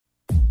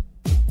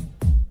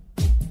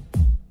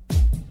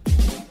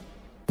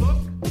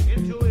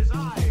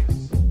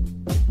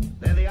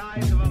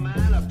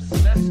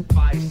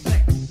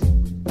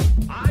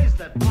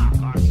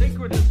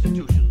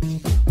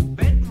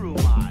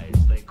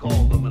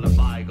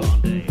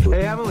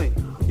Hey, Emily,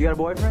 you got a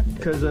boyfriend?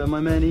 Because my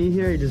man E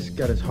here, he just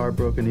got his heart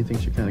broken. He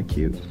thinks you're kind of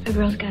cute. A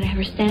girl's gotta have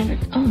her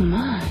standards. Oh,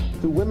 my.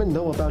 Do women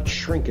know about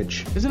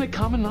shrinkage? Isn't it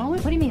common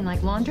knowledge? What do you mean,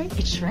 like laundry?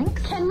 It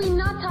shrinks? Can we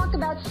not talk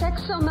about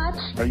sex so much?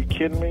 Are you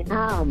kidding me?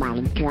 Oh my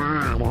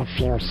God, it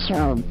feels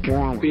so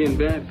good. Being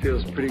bad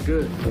feels pretty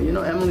good. But you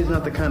know, Emily's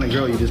not the kind of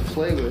girl you just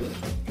play with.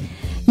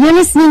 You're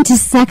listening to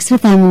Sex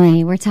with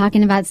Emily. We're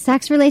talking about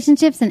sex,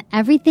 relationships, and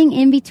everything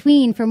in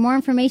between. For more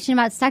information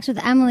about Sex with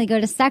Emily,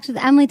 go to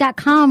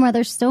sexwithemily.com, where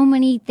there's so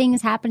many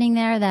things happening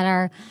there that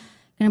are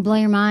going to blow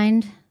your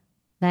mind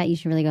that you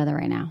should really go there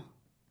right now.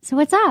 So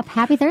what's up?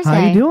 Happy Thursday.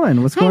 How you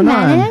doing? What's going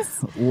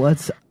Menace. on?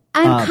 What's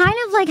I'm kind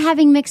of like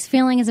having mixed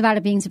feelings about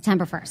it being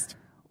September 1st.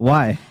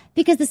 Why?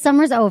 Because the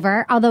summer's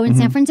over, although in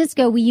San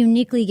Francisco, we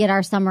uniquely get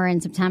our summer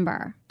in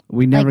September.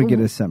 We never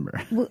get a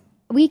summer.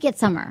 We get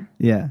summer.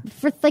 Yeah.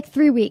 For like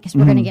 3 weeks,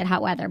 we're going to get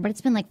hot weather. But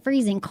it's been like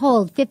freezing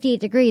cold, 58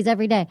 degrees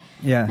every day.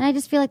 Yeah. And I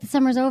just feel like the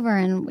summer's over.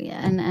 And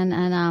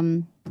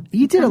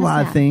you did a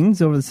lot of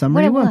things over the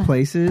summer. You went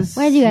places.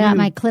 What did I do? I got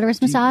my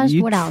clitoris massage.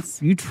 What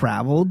else? You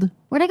traveled.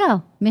 Where'd I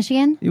go?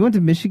 Michigan? You went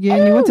to Michigan.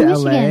 Ooh, you went to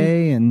Michigan.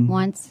 LA and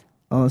Once.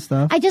 all that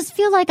stuff. I just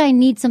feel like I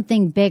need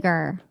something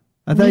bigger.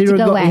 I thought you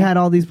had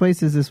all these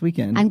places this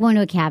weekend. I'm going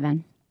to a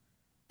cabin.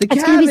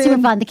 It's going to be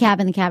super fun. The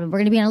cabin. We're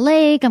going to be on a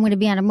lake. I'm going to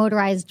be on a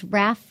motorized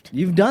raft.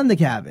 You've done the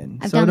cabin.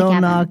 I've so done the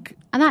cabin. knock.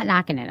 I'm not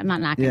knocking it.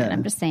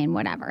 I'm just saying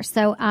whatever.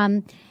 So,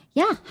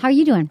 yeah. How are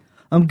you doing?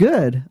 I'm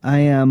good. I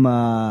am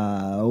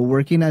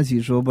working as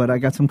usual, but I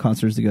got some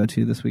concerts to go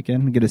to this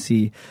weekend. I'm going to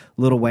see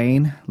Lil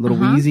Wayne, Lil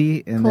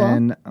Weezy, and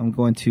then I'm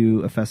going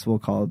to a festival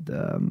called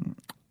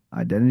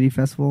Identity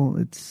Festival.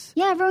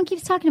 Yeah, everyone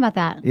keeps talking about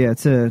that. Yeah,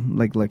 it's a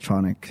like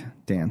electronic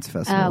dance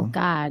festival. Oh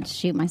God,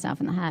 shoot myself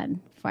in the head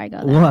before I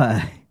go there.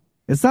 What?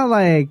 It's not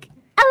like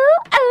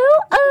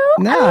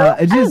no.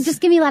 It Just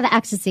give me a lot of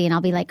ecstasy and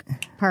I'll be like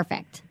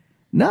perfect.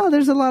 No,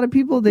 there's a lot of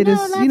people. They they're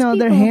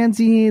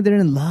handsy. They're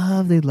in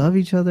love. They love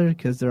each other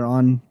because they're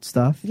on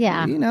stuff.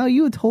 Yeah.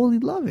 You would totally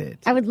love it.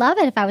 I would love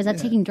it if I was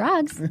taking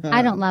drugs.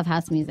 I don't love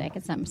house music.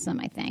 It's not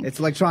my thing. It's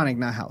electronic,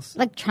 not house.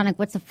 Electronic.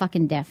 What's the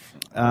fucking diff?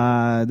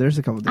 There's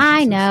a couple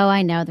differences.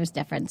 I know. There's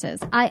differences.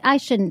 I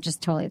shouldn't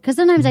just totally, because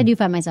sometimes I do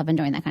find myself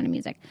enjoying that kind of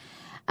music.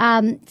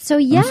 So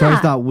yeah. I'm sorry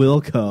it's not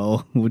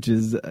Wilco, which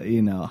is,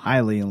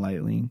 highly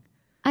enlightening.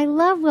 I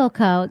love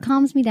Wilco. It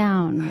calms me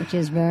down, which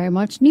is very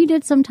much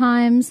needed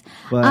sometimes.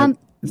 But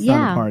it's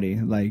not a party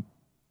like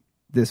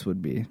this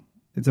would be.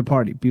 It's a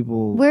party.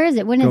 People. Where is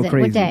it? When is it?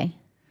 Crazy. What day?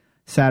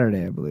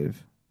 Saturday, I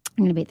believe.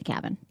 I'm going to be at the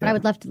cabin, but I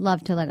would love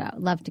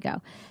to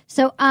go.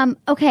 So,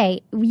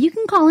 okay, you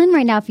can call in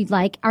right now if you'd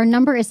like. Our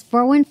number is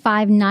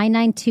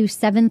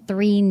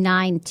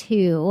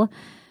 415-992-7392.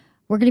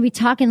 We're going to be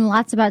talking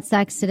lots about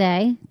sex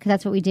today because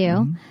that's what we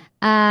do.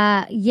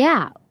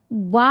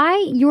 Why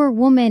your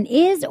woman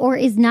is or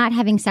is not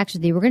having sex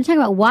with you. We're going to talk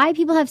about why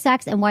people have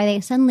sex and why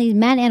they suddenly,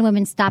 men and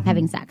women, stop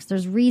having sex.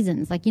 There's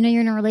reasons. Like, you're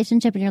in a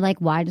relationship and you're like,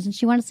 why doesn't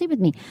she want to sleep with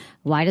me?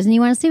 Why doesn't he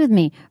want to sleep with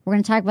me? We're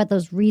going to talk about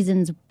those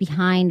reasons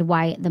behind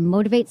why that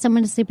motivates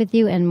someone to sleep with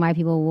you and why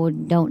people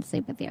don't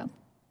sleep with you.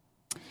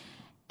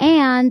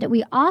 And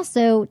we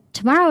also,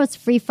 tomorrow is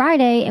Free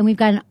Friday, and we've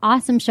got an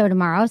awesome show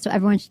tomorrow, so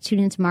everyone should tune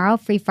in tomorrow,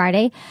 Free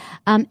Friday.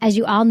 As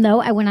you all know,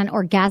 I went on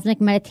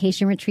orgasmic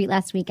meditation retreat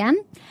last weekend,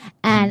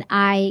 and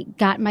I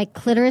got my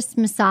clitoris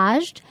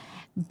massaged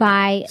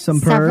by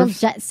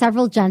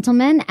several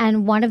gentlemen,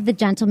 and one of the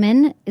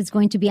gentlemen is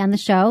going to be on the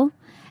show,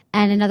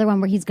 and another one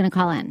where he's going to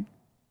call in.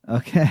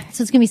 Okay.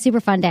 So it's going to be a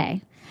super fun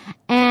day.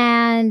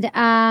 And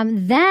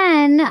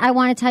then I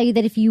want to tell you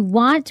that if you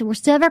want, we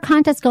still have our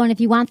contest going.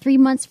 If you want 3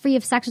 months free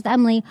of Sex with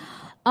Emily,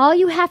 all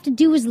you have to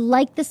do is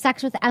like the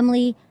Sex with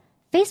Emily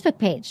Facebook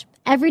page.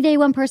 Every day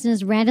one person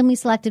is randomly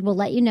selected. We'll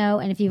let you know.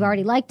 And if you've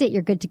already liked it,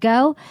 you're good to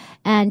go.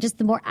 And just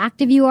the more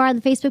active you are on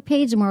the Facebook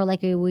page, the more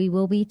likely we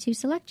will be to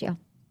select you.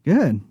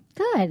 Good.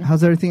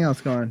 How's everything else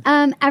going?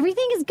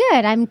 Everything is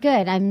good. I'm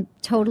good. I'm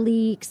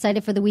totally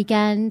excited for the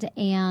weekend.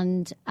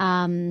 And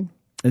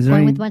is there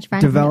any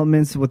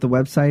developments with the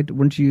website?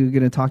 Weren't you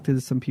going to talk to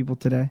some people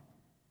today?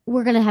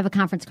 We're going to have a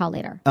conference call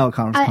later. Oh,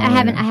 conference call.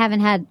 I haven't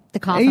had the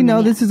call. Hey,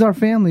 this is our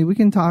family. We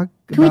can talk.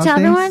 Can we tell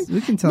everyone?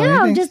 We can tell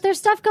everything. No, just there's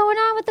stuff going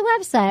on with the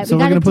website. So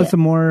we're going to put some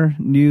more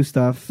new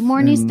stuff.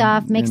 New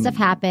stuff. Make stuff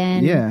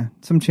happen. Yeah,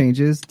 some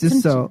changes.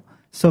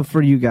 So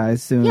for you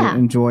guys to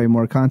enjoy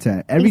more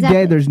content. Every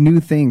day there's new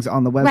things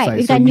on the website. Right.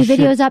 We've got new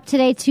videos up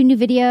today, 2 new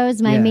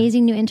videos. My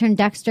amazing new intern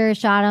Dexter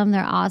shot them.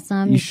 They're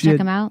awesome. You should check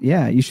them out.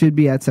 Yeah, you should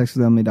be at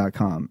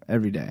sexwithemily.com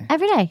every day.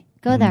 Every day.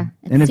 Go there.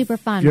 It's super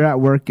fun. If you're at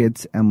work,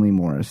 it's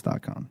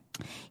emilymorris.com.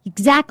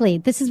 Exactly.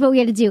 This is what we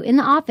had to do. In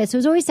the office, it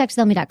was always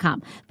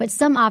sexwithemily.com. But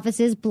some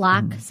offices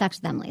block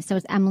Sex with Emily. So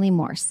it's Emily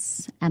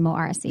Morse,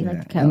 M-O-R-S-E,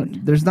 like the code.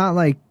 And there's not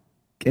like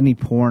any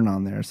porn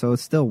on there, so it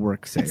still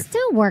works safe. It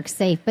still works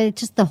safe, but it's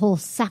just the whole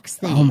sex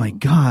thing. Oh my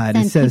God,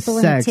 it says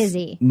sex.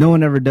 No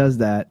one ever does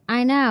that.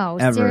 I know,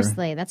 ever.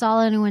 Seriously. That's all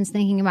anyone's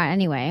thinking about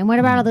anyway. And what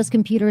about all those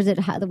computers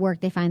at the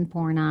work they find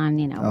porn on,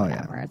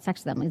 whatever. Yeah.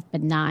 Sex with them is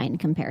benign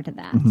compared to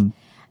that.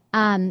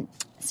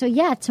 So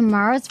yeah,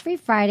 tomorrow's Free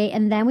Friday,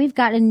 and then we've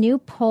got a new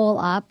poll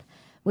up,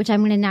 which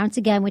I'm going to announce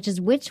again, which is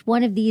which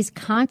one of these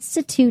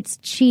constitutes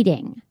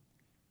cheating?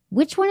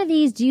 Which one of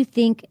these do you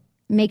think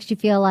makes you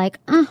feel like,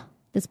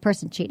 this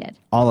person cheated?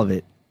 All of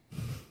it.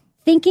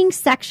 Thinking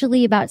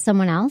sexually about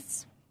someone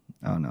else.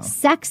 Oh, no.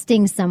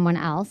 Sexting someone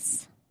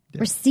else.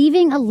 Yeah.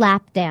 Receiving a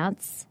lap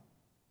dance.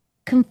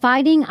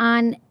 Confiding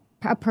on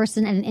a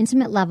person at an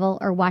intimate level,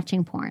 or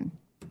watching porn.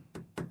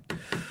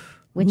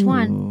 Which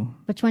one?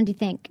 Which one do you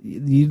think? You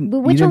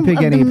didn't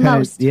pick any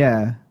most?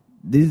 Yeah.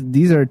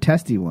 These are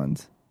testy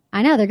ones.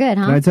 I know, they're good,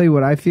 huh? Can I tell you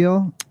what I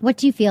feel? What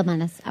do you feel,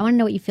 Menace? I want to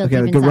know what you feel deep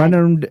inside.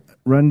 Okay,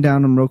 run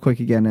down them real quick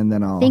again, and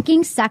then I'll...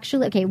 Thinking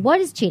sexually... Okay, what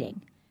is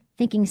cheating?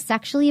 Thinking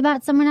sexually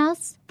about someone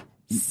else?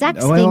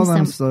 Sexting hold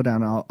on, slow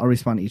down. I'll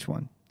respond to each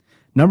one.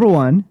 Number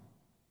one,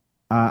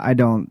 I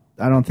don't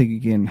think you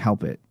can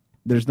help it.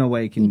 There's no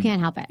way you can... You can't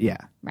help it. Yeah.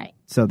 Right.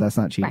 So that's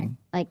not cheating.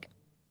 Right. Like,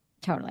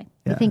 totally.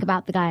 Yeah. You think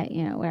about the guy,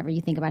 whatever.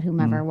 You think about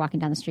whomever walking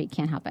down the street,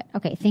 can't help it.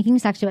 Okay, thinking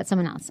sexually about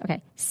someone else.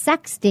 Okay,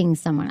 sexting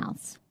someone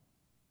else.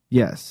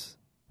 Yes.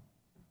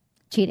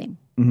 Cheating.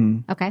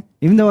 Mm-hmm. Okay.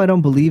 Even though I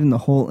don't believe in the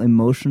whole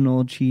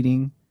emotional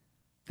cheating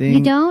thing.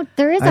 You don't?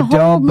 There is a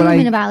whole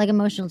movement about like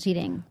emotional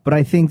cheating. But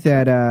I think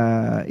that,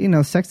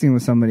 sexting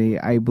with somebody,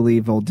 I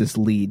believe will just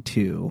lead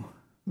to...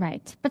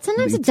 Right. But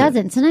sometimes it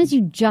doesn't. Sometimes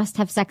you just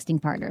have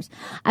sexting partners.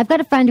 I've got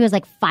a friend who has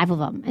like 5 of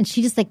them, and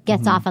she just like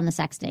gets off on the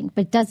sexting,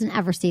 but doesn't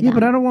ever see them. Yeah,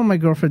 but I don't want my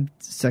girlfriend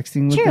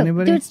sexting with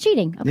anybody. Dude, it's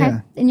cheating. Okay.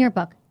 Yeah. In your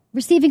book.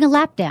 Receiving a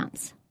lap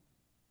dance.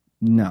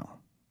 No.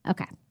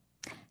 Okay.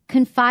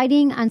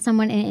 Confiding on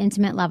someone in an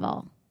intimate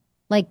level.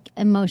 Like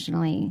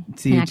emotionally.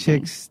 See, connecting.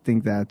 Chicks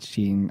think that's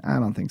cheating. I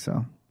don't think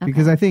so. Okay.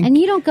 Because I think... And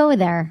you don't go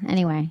there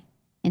anyway,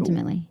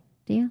 intimately.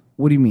 Do you?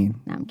 What do you mean?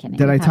 No, I'm kidding.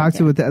 Did I talk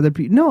to with the other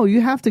people? No,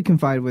 you have to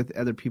confide with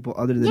other people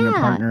other than your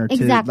partner to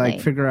exactly.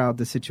 like figure out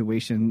the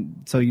situation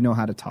so you know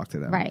how to talk to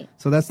them. Right.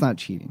 So that's not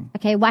cheating.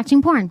 Okay,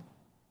 watching porn.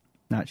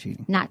 Not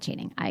cheating. Not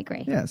cheating. I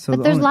agree. Yeah. So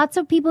but there's lots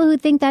of people who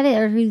think that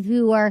or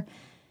who are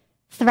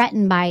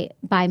threatened by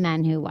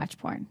men who watch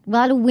porn. A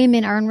lot of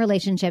women are in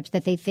relationships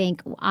that they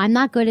think, I'm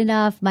not good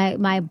enough.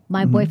 My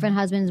boyfriend,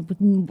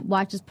 husband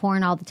watches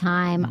porn all the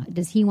time.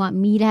 Does he want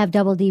me to have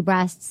double D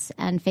breasts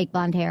and fake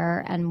blonde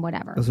hair and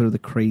whatever? Those are the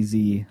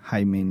crazy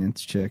high maintenance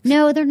chicks.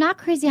 No, they're not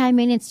crazy high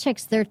maintenance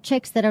chicks. They're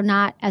chicks that are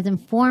not as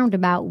informed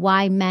about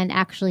why men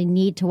actually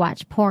need to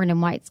watch porn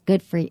and why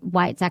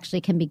it's actually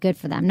can be good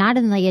for them. Not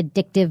in the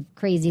addictive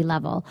crazy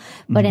level,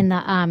 but in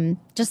the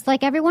just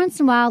like every once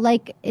in a while,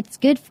 like it's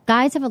good.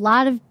 Guys have a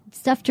lot of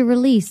stuff to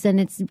release, and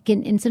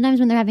and sometimes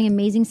when they're having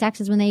amazing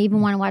sex is when they even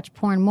want to watch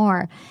porn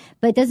more.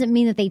 But it doesn't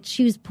mean that they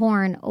choose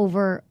porn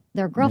over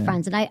their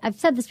girlfriends. And I've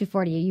said this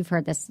before to you. You've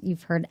heard this.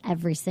 You've heard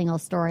every single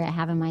story I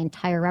have in my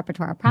entire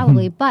repertoire,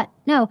 probably. But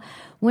no,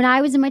 when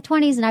I was in my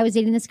 20s and I was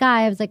dating this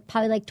guy, I was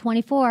probably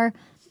 24.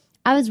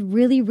 I was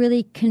really,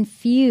 really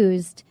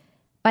confused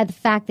by the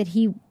fact that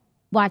he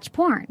watched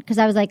porn, because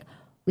I was like,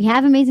 we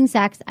have amazing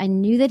sex. I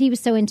knew that he was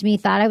so into me,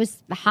 thought I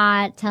was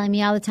hot, telling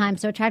me all the time,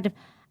 so attractive.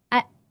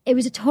 It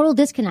was a total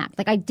disconnect.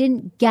 Like, I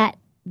didn't get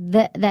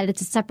that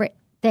it's a separate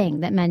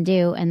thing that men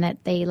do and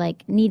that they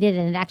need it,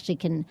 and it actually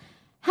can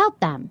help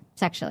them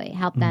sexually,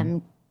 help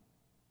them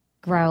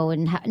grow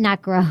and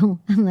not grow.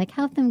 I'm like,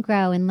 help them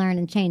grow and learn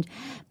and change.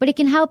 But it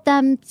can help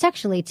them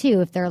sexually too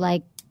if they're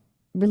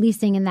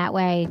releasing in that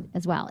way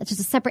as well. It's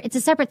just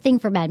a separate thing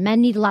for men. Men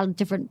need a lot of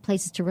different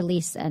places to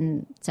release,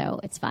 and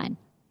so it's fine.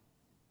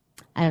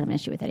 I don't have an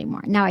issue with it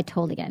anymore. Now I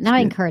totally get it. Now I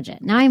encourage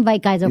it. Now I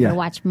invite guys over to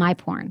watch my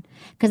porn,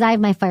 because I have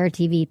my Fire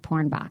TV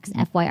porn box,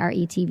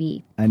 FYRE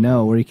TV. I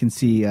know, where you can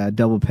see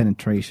double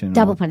penetration.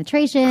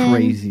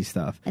 Crazy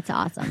stuff. It's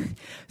awesome.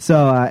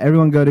 So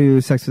everyone go to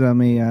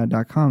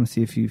sexwithoutme.com,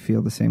 see if you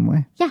feel the same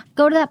way. Yeah,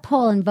 go to that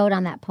poll and vote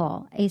on that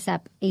poll.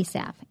 ASAP.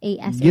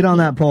 Get on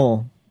that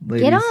poll,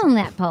 ladies. Get on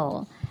that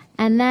poll.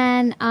 And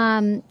then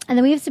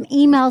we have some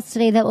emails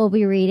today that we'll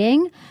be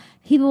reading.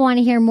 People want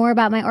to hear more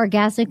about my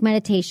orgasmic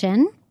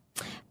meditation,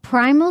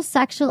 primal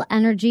sexual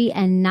energy,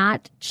 and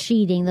not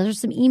cheating. Those are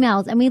some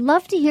emails, and we'd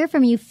love to hear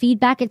from you.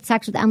 Feedback at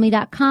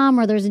sexwithemily.com,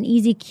 or there's an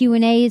easy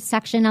Q&A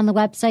section on the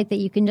website that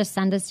you can just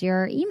send us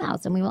your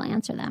emails and we will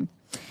answer them.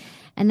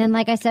 And then,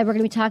 like I said, we're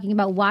going to be talking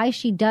about why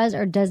she does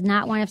or does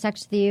not want to have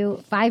sex with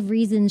you, 5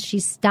 reasons she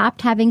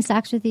stopped having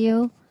sex with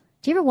you.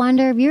 Do you ever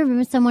wonder, have you ever been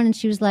with someone and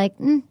she was like,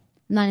 I'm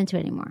not into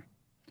it anymore?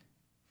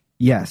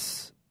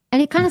 Yes.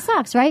 And it kind of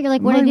sucks, right? You're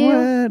like, what do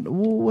I do?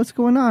 What's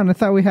going on? I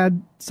thought we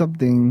had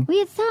something. We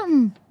had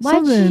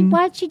something.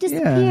 Why'd she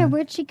disappear? Yeah.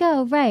 Where'd she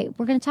go? Right.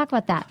 We're going to talk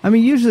about that. I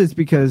mean, usually it's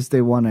because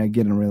they want to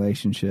get in a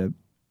relationship.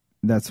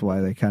 That's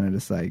why they kind of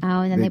just oh,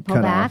 and then they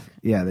pull back?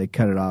 Yeah, they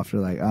cut it off.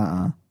 They're like,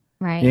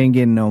 Right. You ain't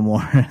getting no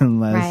more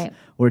unless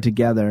we're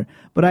together.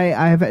 But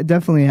I have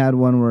definitely had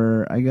one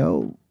where I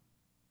go,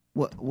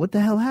 what the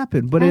hell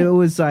happened? But it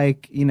was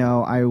like,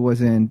 I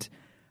wasn't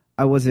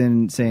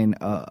saying,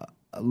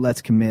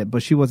 let's commit,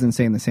 but she wasn't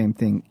saying the same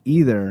thing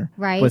either.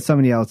 Right. But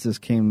somebody else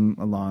just came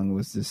along,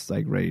 was just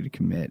ready to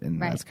commit,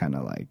 and that's kind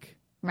of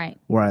Right.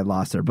 where I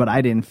lost her. But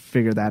I didn't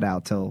figure that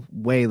out till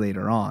way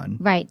later on.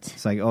 Right.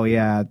 It's like, oh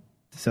yeah,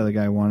 this other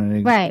guy wanted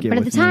to Right. get But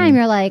at the with time, me.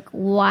 you're like,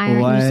 why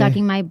aren't you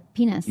sucking my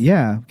penis?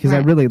 Yeah, because I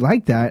Right. really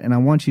like that, and I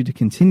want you to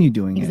continue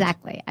doing it.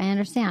 Exactly. I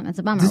understand. It's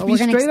a bummer. Just But be we're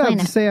going to straight up explain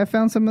to it. say I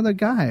found some other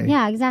guy.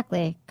 Yeah,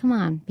 exactly. Come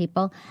on,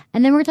 people.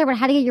 And then we're going to talk about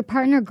how to get your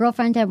partner or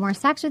girlfriend to have more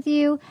sex with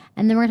you.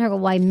 And then we're going to talk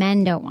about why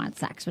men don't want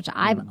sex, which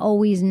I've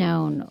always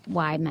known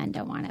why men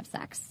don't want to have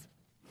sex.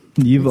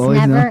 You've It's always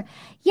never. known?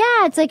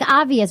 Yeah, it's like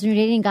obvious when you're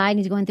dating a guy and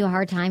he's going through a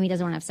hard time, he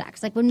doesn't want to have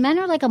sex. Like when men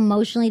are like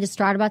emotionally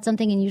distraught about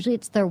something, and usually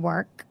it's their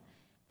work,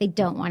 they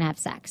don't want to have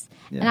sex.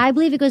 And I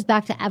believe it goes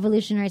back to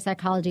evolutionary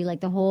psychology, like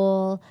the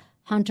whole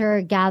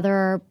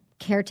hunter-gatherer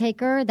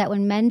caretaker, that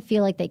when men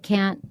feel like they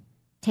can't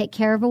take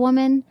care of a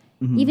woman,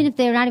 even if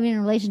they're not even in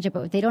a relationship,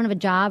 but if they don't have a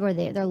job or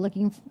they're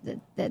looking,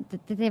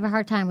 they have a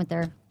hard time with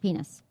their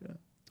penis.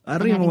 I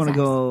don't and even having want to sex.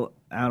 go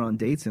out on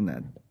dates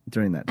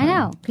during that I time.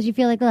 know, because you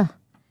feel like, ugh.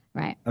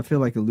 Right. I feel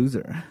like a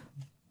loser.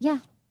 Yeah. I'm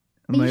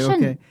But you like,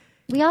 shouldn't. okay.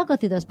 We all go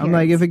through those periods. I'm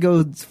like, if it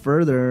goes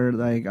further,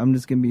 like I'm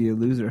just gonna be a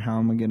loser. How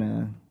am I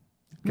gonna?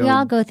 We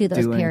all go through those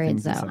do anything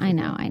periods, though. and stuff I like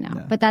know, that. I know.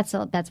 Yeah. But that's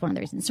one of the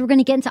reasons. So we're going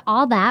to get into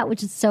all that,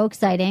 which is so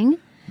exciting.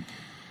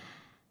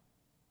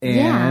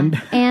 And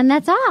Yeah. And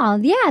that's all.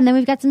 Yeah. And then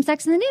we've got some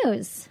sex in the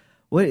news.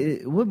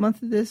 what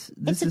month is this?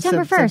 It's is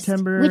September 1st,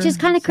 September, which is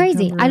kind of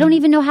crazy. September, I don't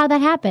even know how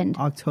that happened.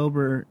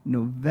 October,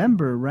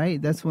 November,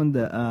 right? That's when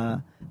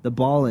the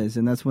ball is,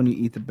 and that's when you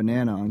eat the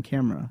banana on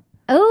camera.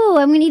 Oh,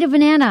 I'm going to eat a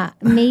banana,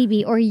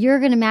 maybe. Or you're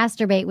going to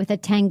masturbate with a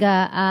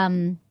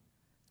Tenga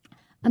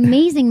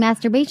amazing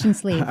masturbation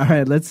sleeve. All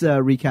right, let's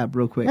recap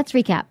real quick. Let's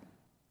recap.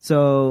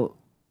 So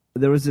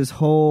there was this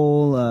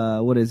whole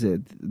what is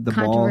it? The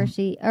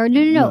Controversy. Or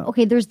no. No.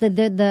 Okay, there's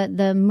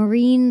the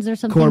Marines or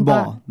something. core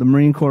ball, the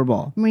Marine Corps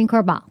ball. Marine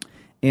Corps ball.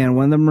 And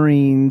one of the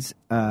Marines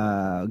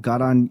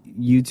got on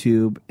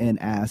YouTube and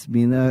asked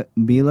Mila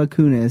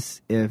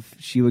Kunis if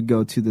she would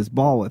go to this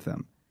ball with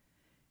him.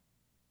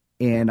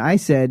 And I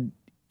said,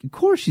 of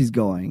course she's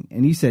going.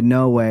 And you said,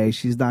 no way,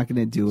 she's not going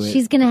to do it.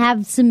 She's going to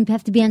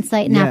have to be on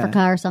site in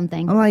Africa or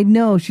something. I'm like,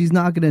 no, she's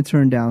not going to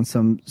turn down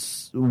some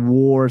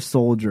war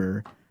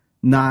soldier,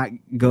 not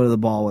go to the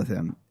ball with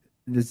him.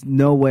 There's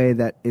no way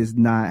that is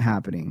not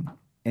happening.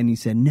 And he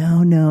said,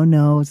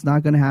 no, it's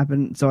not going to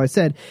happen. So I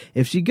said,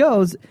 if she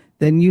goes,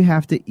 then you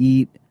have to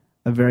eat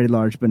a very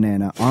large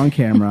banana on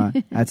camera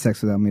at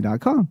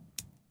sexwithoutme.com.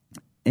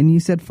 And you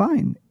said,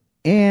 fine.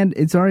 And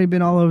it's already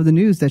been all over the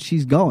news that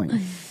she's going.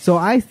 So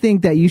I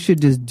think that you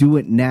should just do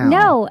it now.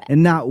 No.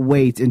 And not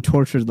wait and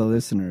torture the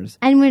listeners.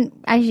 And when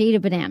I should eat a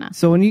banana.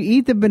 So when you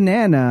eat the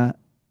banana,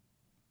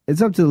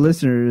 it's up to the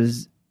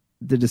listeners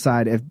to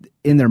decide if,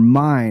 in their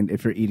mind,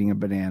 if you're eating a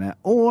banana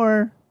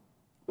or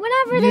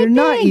Whatever they you're think.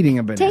 not eating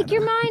a banana. Take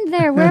your mind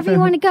there, wherever you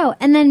want to go.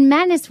 And then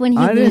Menace, when he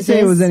I didn't loses, say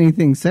it was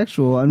anything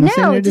sexual. I'm saying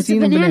no, they're it's just a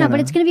eating banana, but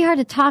it's going to be hard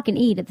to talk and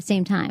eat at the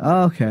same time.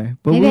 Oh, okay.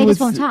 But Maybe we I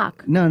just would won't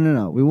talk.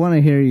 No. We want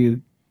to hear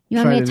you. You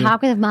want me to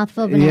talk with a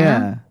mouthful of banana?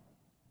 Yeah.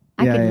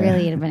 I could Yeah.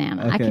 really eat a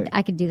banana. Okay.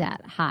 I could do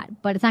that hot,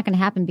 but it's not going to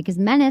happen because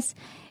Menace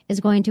is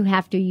going to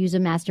have to use a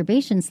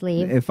masturbation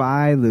sleeve. If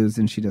I lose,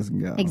 then she doesn't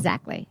go.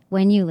 Exactly.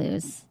 When you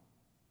lose.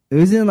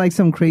 Isn't it like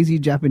some crazy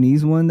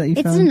Japanese one that you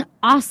It's found? an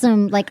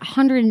awesome, like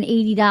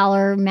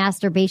 $180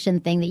 masturbation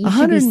thing that you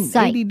should be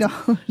psyched.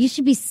 $180? You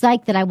should be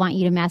psyched that I want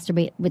you to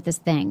masturbate with this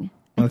thing.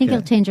 I think Okay.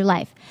 it'll change your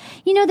life.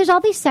 You know, there's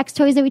all these sex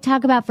toys that we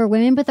talk about for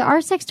women, but there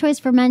are sex toys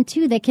for men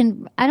too that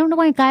can. I don't know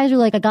why guys are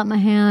like, I got my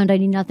hand, I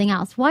need nothing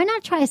else. Why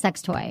not try a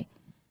sex toy?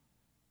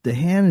 The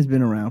hand has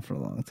been around for a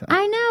long time.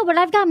 I know, but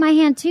I've got my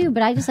hand too,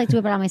 but I just like to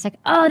whip it on my sex.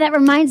 Oh, that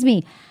reminds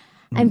me.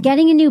 I'm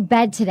getting a new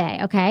bed today,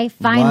 okay?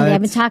 Finally. What?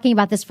 I've been talking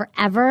about this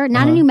forever.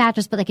 Not a new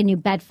mattress, but like a new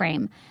bed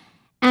frame.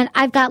 And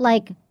I've got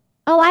like,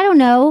 I don't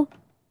know,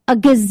 a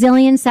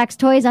gazillion sex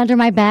toys under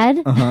my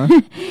bed.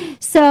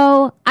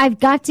 So I've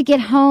got to get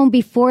home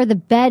before the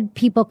bed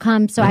people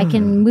come so I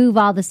can move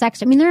all the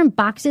sex. I mean, they're in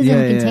boxes Yeah,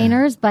 and yeah.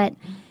 containers, but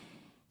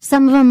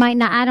some of them might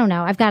not. I don't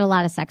know. I've got a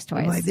lot of sex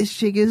toys. Like, this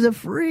chick is a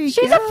freak.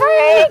 She's a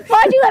freak.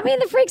 Why'd you let me in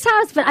the freak's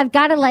house? But I've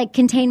got to like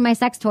contain my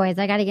sex toys.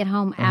 I got to get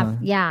home.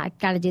 Yeah, I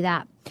got to do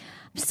that.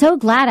 I'm so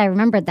glad I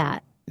remembered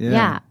that.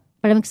 Yeah.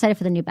 But I'm excited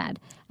for the new bed.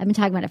 I've been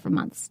talking about it for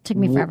months. Took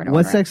me forever to What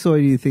order it. sex toy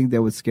do you think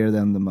that would scare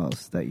them the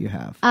most that you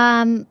have?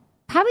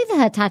 Probably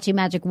the Hitachi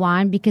Magic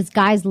Wand because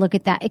guys look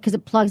at that because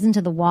it plugs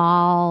into the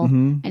wall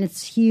and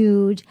it's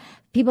huge.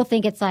 People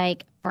think it's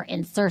like for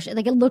insertion.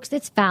 Like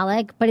it's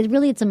phallic, but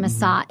it's a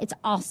massage. It's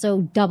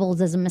also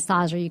doubles as a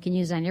massager. You can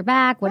use it on your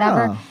back,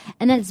 whatever. Oh.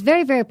 And then it's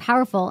very, very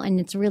powerful and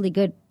it's really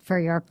good for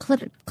your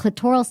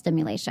clitoral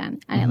stimulation.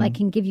 And it like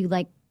can give you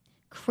like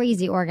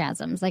crazy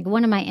orgasms. Like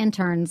one of my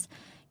interns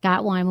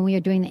got one when we were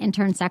doing the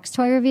intern sex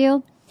toy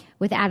review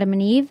with Adam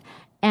and Eve.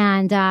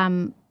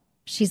 And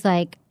she's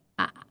like,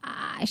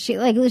 she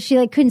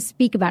couldn't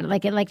speak about it.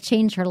 Like it like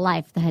changed her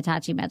life, the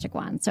Hitachi Magic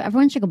Wand. So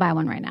everyone should go buy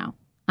one right now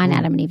on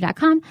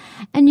adamandeve.com.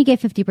 And you get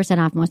 50%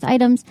 off most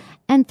items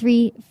and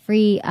 3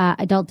 free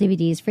adult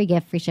DVDs, free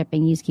gift, free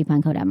shipping. Use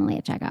coupon code Emily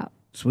at checkout.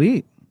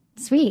 Sweet.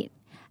 Sweet.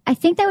 I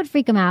think that would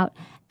freak them out.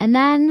 And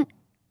then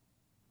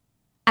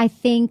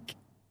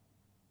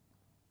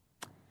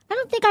I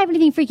don't think I have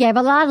anything freaky. I have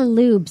a lot of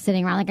lube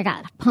sitting around. Like I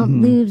got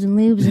pump lubes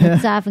and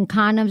stuff and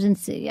condoms and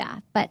yeah.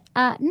 But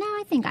no,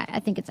 I think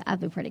I'll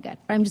be pretty good.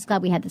 But I'm just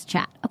glad we had this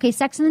chat. Okay,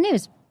 sex in the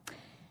news.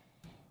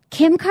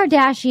 Kim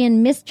Kardashian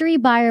mystery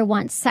buyer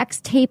wants sex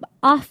tape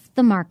off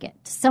the market.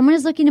 Someone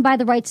is looking to buy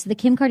the rights to the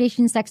Kim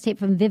Kardashian sex tape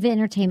from Vivid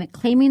Entertainment,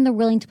 claiming they're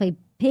willing to pay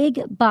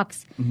big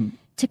bucks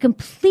to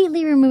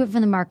completely remove it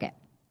from the market.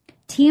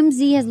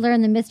 TMZ has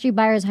learned the mystery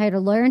buyer has hired a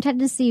lawyer in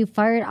Tennessee who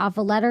fired off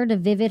a letter to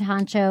Vivid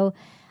Honcho.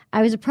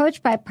 I was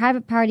approached by a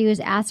private party who was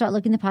asked about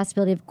looking at the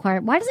possibility of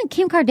acquiring. Why doesn't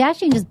Kim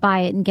Kardashian just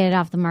buy it and get it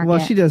off the market? Well,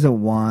 she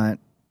doesn't want.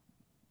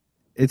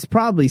 It's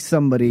probably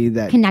somebody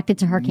that connected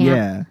to her camp.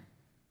 Yeah.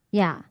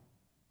 Yeah.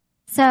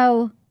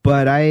 So,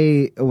 but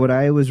what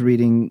I was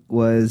reading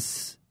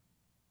was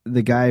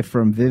the guy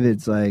from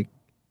Vivid's like,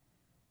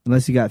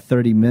 unless you got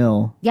 30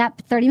 mil.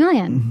 Yep, 30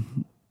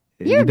 million.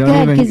 You're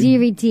good because you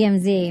read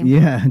TMZ.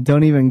 Yeah,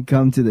 don't even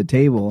come to the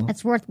table.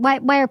 It's worth. Why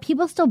are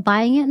people still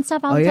buying it and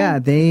stuff all the time? Yeah,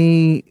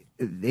 they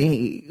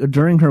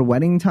during her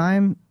wedding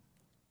time,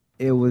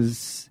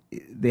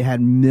 they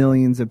had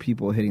millions of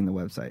people hitting the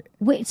website.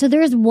 Wait, so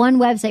there is one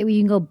website where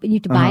you can go, you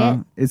have to buy it?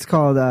 It's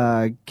called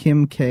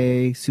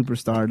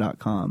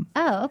KimKSuperstar.com.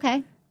 Oh,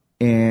 okay.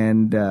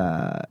 And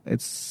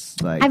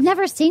it's like... I've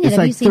never seen it. It's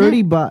Have like you seen it?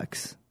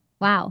 $30.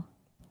 Wow.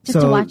 Just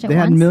to watch it they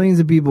had millions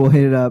of people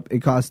hit it up.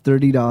 It cost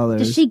 $30.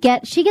 Does she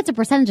gets a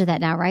percentage of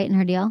that now, right, in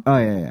her deal? Oh,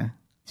 yeah.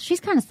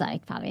 She's kind of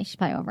psyched, probably. She's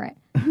probably over it.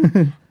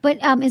 But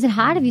is it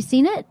hot? Have you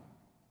seen it?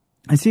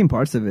 I've seen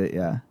parts of it,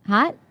 yeah.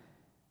 Hot?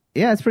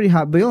 Yeah, it's pretty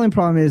hot. But the only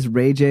problem is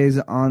Ray J's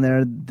on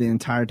there the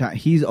entire time.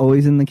 He's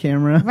always in the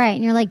camera. Right.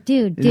 And you're like,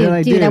 dude,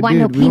 I want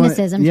no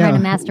penises. I'm trying to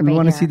masturbate. We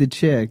want to see the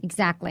chick.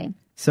 Exactly.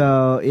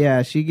 So,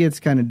 yeah, she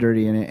gets kind of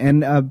dirty in it.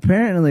 And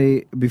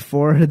apparently,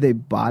 before they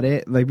bought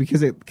it, like,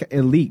 because it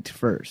leaked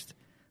first.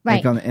 Right.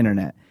 Like, on the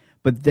internet.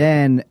 But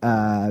then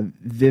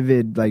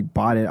Vivid, like,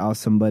 bought it off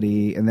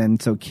somebody. And then,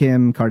 so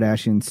Kim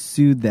Kardashian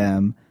sued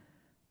them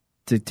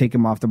to take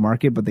them off the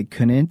market, but they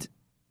couldn't.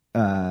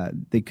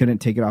 They couldn't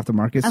take it off the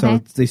market, so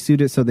they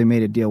sued it. So they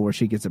made a deal where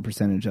she gets a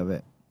percentage of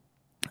it.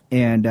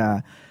 And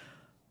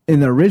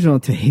in the original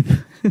tape,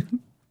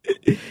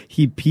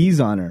 he pees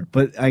on her.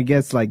 But I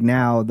guess like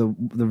now the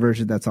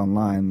version that's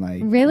online,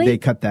 like really they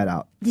cut that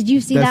out. Did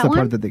you see that's that the one?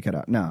 part that they cut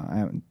out. No,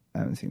 I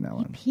haven't seen that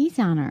one. He pees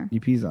on her. He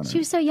pees on her. She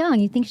was so young.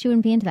 You'd think she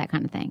wouldn't be into that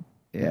kind of thing.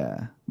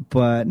 Yeah,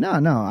 but no.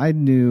 I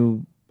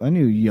knew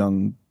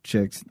young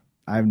chicks.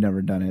 I've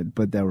never done it,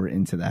 but they were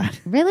into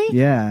that. Really?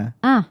 Yeah.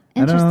 Ah,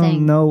 interesting. I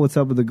don't know what's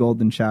up with the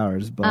golden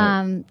showers,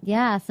 but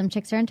yeah, some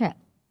chicks are into it.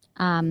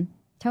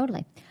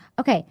 Totally.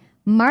 Okay,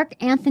 Mark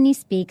Anthony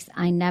speaks.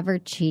 I never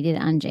cheated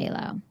on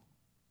J-Lo.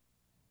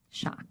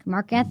 Shock.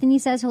 Mark Anthony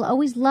says he'll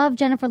always love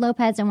Jennifer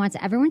Lopez and wants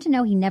everyone to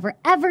know he never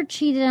ever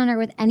cheated on her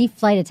with any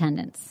flight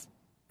attendants.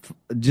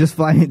 Just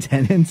flight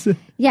attendants?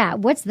 Yeah,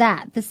 what's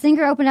that? The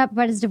singer opened up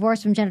about his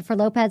divorce from Jennifer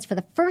Lopez for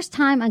the first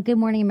time on Good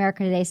Morning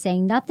America today,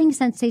 saying nothing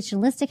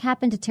sensationalistic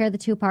happened to tear the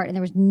two apart and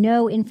there was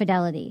no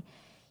infidelity.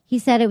 He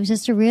said it was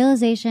just a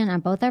realization on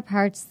both our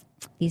parts.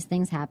 These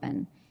things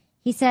happen.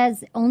 He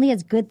says only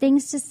has good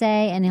things to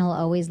say and he'll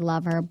always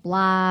love her.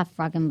 Blah,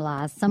 fucking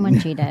blah.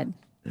 Someone cheated.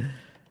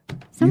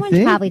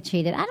 Someone probably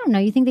cheated. I don't know.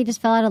 You think they just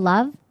fell out of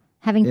love?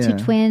 Having two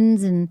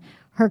twins and...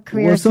 her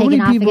career is taking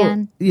off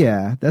again.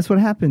 Yeah, that's what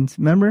happens.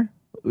 Remember?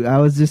 I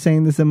was just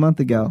saying this a month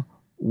ago.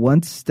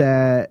 Once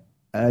that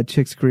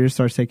chick's career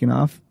starts taking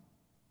off,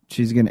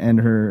 she'll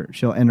end her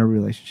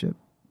relationship.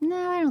 No,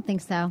 I don't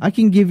think so. I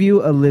can give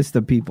you a list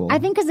of people. I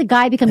think because the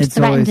guy becomes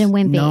threatened and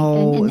wimpy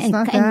and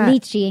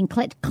leechy and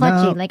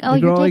clutchy. Like, oh,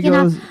 you're taking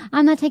off.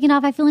 I'm not taking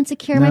off. I feel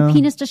insecure. No. My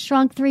penis just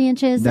shrunk 3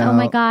 inches. No. Oh,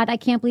 my God. I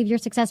can't believe you're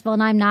successful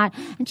and I'm not.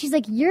 And she's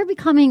like, you're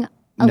becoming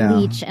a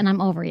leech and I'm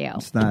over you.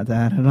 It's not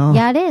that at all.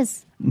 Yeah, it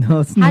is.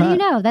 No, it's not. How do you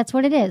know? That's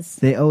what it is.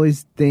 They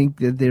always think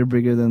that they're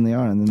bigger than they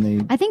are, and then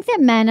they... I think that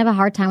men have a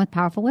hard time with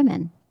powerful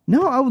women.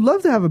 No, I would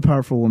love to have a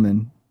powerful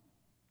woman.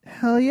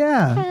 Hell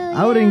yeah.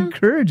 I would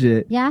encourage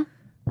it. Yeah?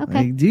 Okay.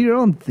 Like, do your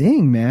own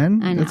thing,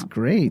 man. I know. That's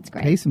great.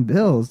 Pay some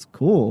bills.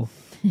 Cool.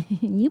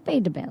 You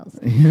paid the bills.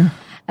 Yeah.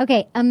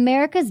 Okay,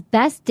 America's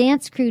Best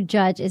Dance Crew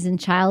judge is in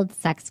child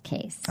sex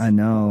case. I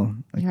know.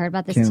 You heard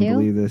about this Can't too?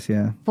 believe this,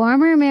 yeah.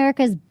 Former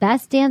America's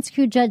Best Dance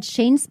Crew judge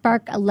Shane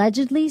Spark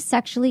allegedly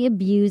sexually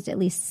abused at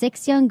least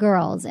 6 young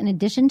girls, in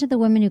addition to the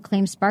women who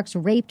claim Sparks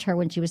raped her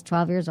when she was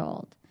 12 years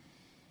old.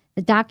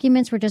 The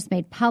documents were just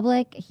made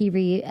public.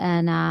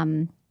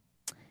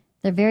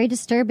 They're very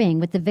disturbing,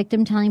 with the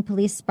victim telling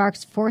police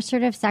Sparks forced her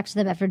to have sex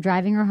with him after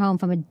driving her home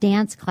from a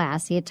dance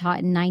class he had taught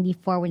in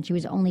 '94 when she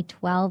was only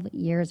 12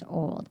 years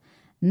old.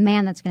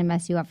 Man, that's going to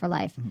mess you up for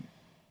life. Mm-hmm.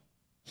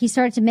 He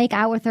started to make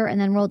out with her and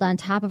then rolled on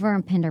top of her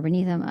and pinned her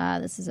beneath him.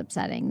 This is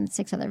upsetting. And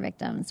 6 other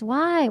victims.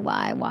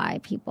 Why,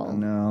 people?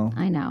 No.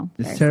 I know.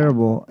 It's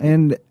terrible. Sad.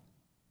 And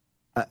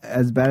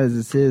as bad as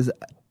this is,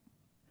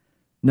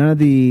 none of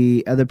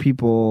the other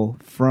people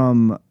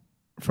from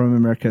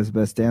America's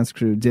Best Dance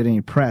Crew did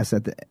any press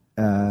at the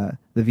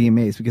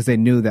VMAs because they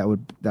knew that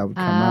would come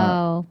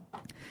out.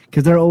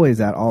 Because they're always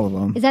at all of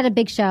them. Is that a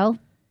big show?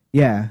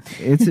 Yeah,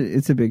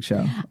 it's a big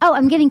show. Oh,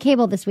 I'm getting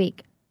cable this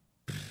week.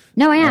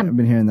 No, I am. I've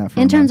been hearing that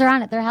from interns are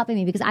on it. They're helping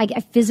me because I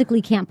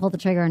physically can't pull the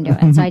trigger and do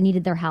it. So I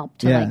needed their help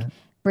to Yeah.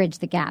 bridge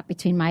the gap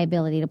between my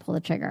ability to pull the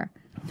trigger.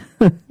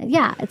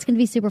 Yeah, it's going to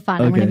be super fun.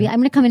 I'm going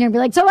to come in here and be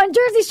like, so on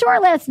Jersey Shore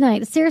last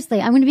night.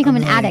 Seriously, I'm going to become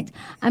an addict.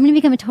 I'm going to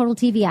become a total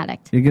TV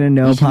addict. You're going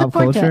to know pop look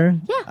forward to culture?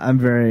 it. Yeah. I'm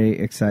very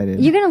excited.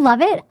 You're going to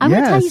love it. I'm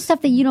going to tell you Yes.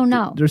 stuff that you don't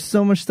know. There's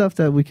so much stuff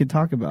that we could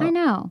talk about. I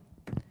know.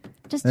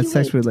 Just That's you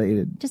sex wait.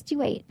 related. Just you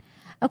wait.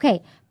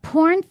 Okay,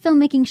 porn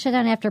filmmaking shut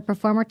down after a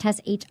performer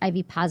tests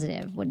HIV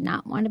positive. Would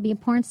not want to be a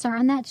porn star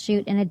on that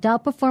shoot. An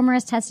adult performer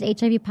has tested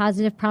HIV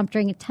positive,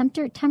 prompting a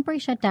temporary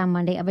shutdown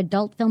Monday of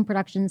adult film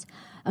productions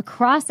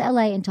across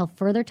LA until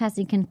further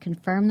testing can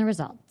confirm the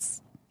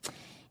results.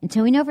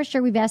 Until we know for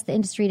sure, we've asked the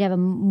industry to have a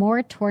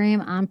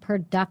moratorium on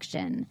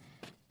production.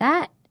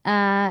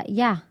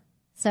 Yeah.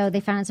 So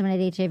they found out someone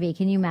had HIV.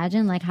 Can you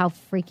imagine how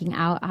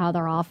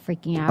they're all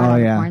freaking out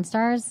on porn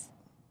stars?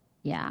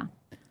 Yeah,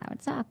 that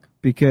would suck.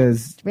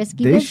 Because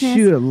risky they business.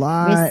 shoot a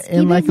lot Risky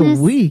in business.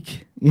 a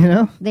week, you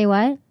know? They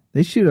what?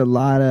 They shoot a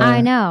lot of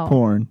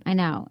porn. I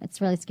know.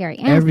 It's really scary.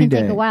 And Every it can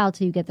take day. a while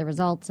till you get the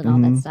results and all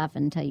that stuff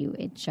until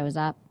it shows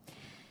up.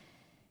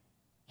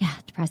 Yeah,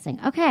 depressing.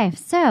 Okay,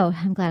 so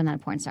I'm glad I'm not a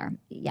porn star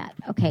yet.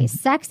 Okay,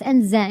 Sex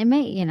and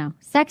Zen.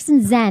 Sex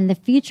and Zen, the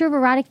future of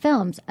erotic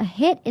films. A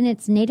hit in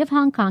its native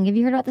Hong Kong. Have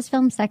you heard about this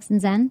film, Sex and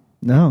Zen?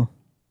 No.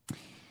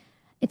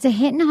 It's a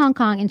hit in Hong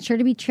Kong and sure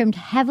to be trimmed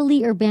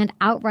heavily or banned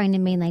outright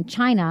in mainland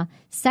China.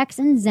 Sex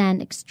and Zen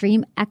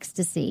Extreme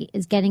Ecstasy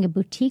is getting a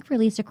boutique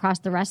release across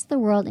the rest of the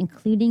world,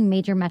 including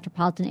major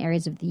metropolitan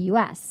areas of the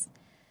U.S.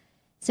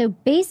 So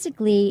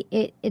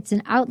basically, it's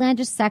an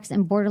outlandish sex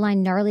and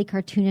borderline gnarly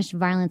cartoonish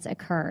violence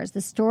occurs. The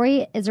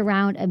story is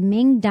around a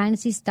Ming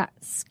Dynasty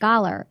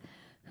scholar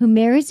who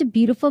marries a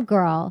beautiful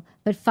girl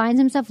but finds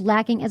himself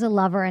lacking as a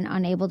lover and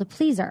unable to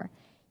please her.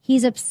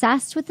 He's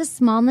obsessed with the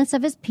smallness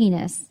of his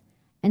penis.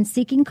 And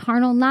seeking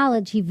carnal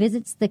knowledge, he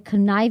visits the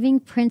conniving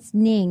Prince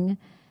Ning,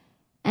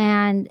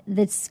 and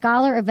the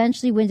scholar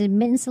eventually wins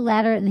admittance to the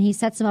latter, and he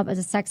sets him up as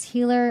a sex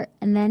healer,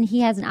 and then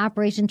he has an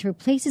operation to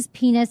replace his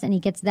penis, and he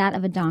gets that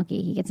of a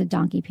donkey. He gets a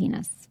donkey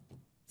penis.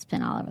 It's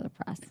been all over the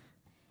press.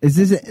 Is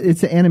this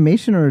it's an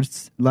animation or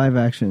it's live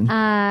action?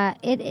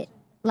 It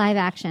live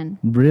action.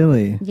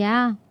 Really?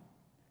 Yeah.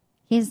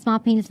 He has a small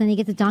penis, and then he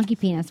gets a donkey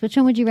penis. Which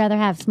one would you rather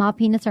have, small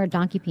penis or a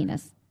donkey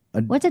penis?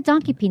 What's a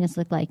donkey penis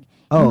look like?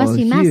 It must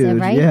be massive, huge,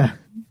 right? Yeah.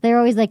 They're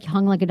always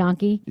hung like a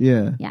donkey.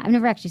 Yeah. Yeah, I've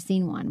never actually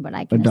seen one, but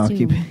I A can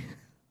donkey assume.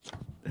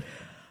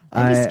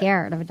 I'd be I-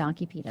 scared of a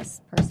donkey penis,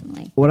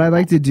 personally. What I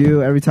like to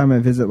do every time I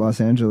visit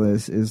Los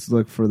Angeles is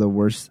look for the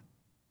worst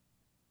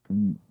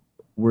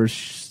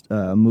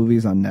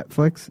movies on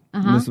Netflix.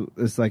 This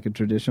is like a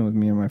tradition with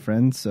me and my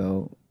friends,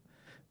 so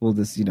we'll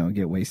just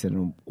get wasted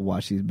and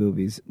watch these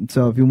movies.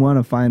 So if you want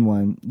to find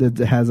one that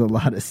has a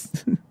lot of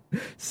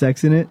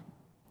sex in it,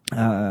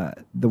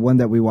 the one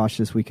that we watched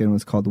this weekend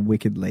was called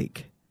Wicked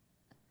Lake.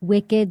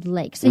 Wicked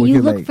Lake. So Wicked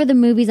you look Lake. for the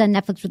movies on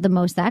Netflix with the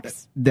most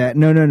sex?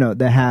 No.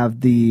 That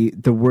have the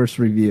worst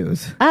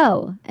reviews.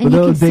 Oh, and But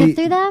you can they- sift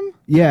through them?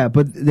 Yeah,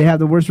 but they have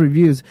the worst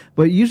reviews.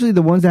 But usually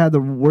the ones that have the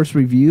worst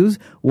reviews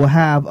will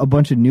have a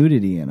bunch of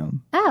nudity in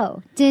them.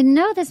 Oh, didn't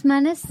know this,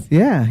 Menace.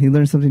 Yeah, you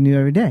learn something new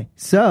every day.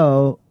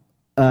 So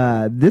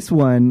this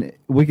one,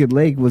 Wicked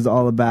Lake, was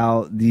all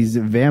about these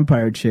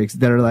vampire chicks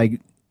that are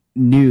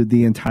nude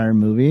the entire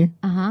movie.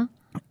 Uh-huh.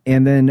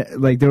 And then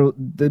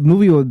the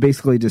movie will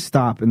basically just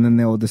stop, and then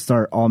they'll just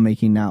start all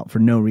making out for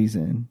no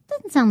reason.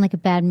 Doesn't sound like a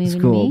bad movie It's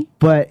to cool. me.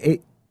 But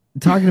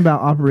talking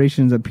about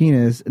operations of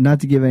penis, not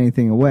to give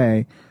anything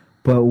away,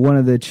 but one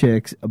of the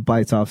chicks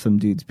bites off some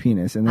dude's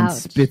penis and then Ouch.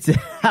 spits it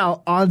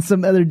out on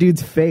some other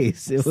dude's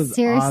face. It was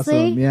Seriously?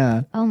 awesome.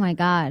 Yeah. Oh, my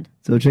God.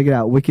 So check it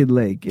out, Wicked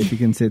Lake, if you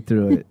can sit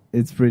through it.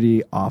 It's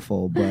pretty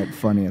awful, but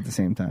funny at the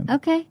same time.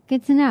 Okay,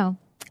 good to know.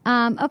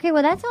 Okay,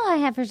 well, that's all I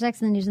have for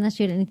Sex in the News, unless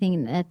you had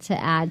anything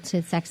to add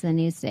to Sex in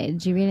the News today.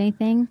 Did you read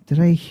anything? Did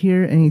I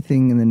hear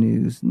anything in the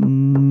news?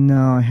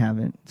 No, I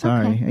haven't.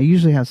 Sorry. Okay. I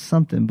usually have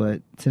something,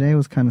 but today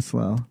was kind of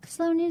slow.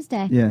 Slow news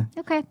day. Yeah.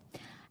 Okay.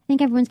 I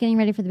think everyone's getting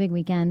ready for the big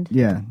weekend.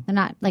 Yeah. They're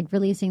not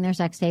releasing their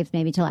sex tapes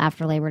maybe till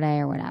after Labor Day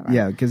or whatever.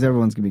 Yeah, because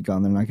everyone's going to be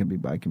gone. They're not going to be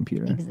by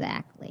computer.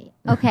 Exactly.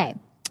 Okay.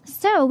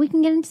 So we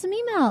can get into some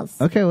emails.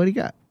 Okay, what do you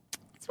got?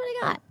 That's what I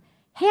got.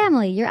 Hey,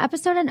 Emily, your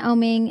episode on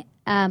oming.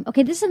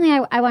 Okay, this is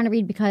something I want to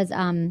read because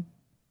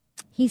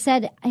he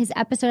said his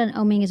episode on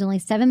oming is only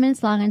 7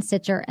 minutes long on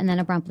Stitcher and then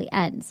abruptly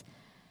ends.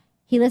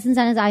 He listens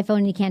on his iPhone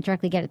and he can't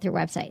directly get it through a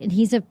website. And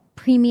he's a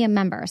premium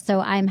member,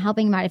 so I'm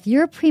helping him out. If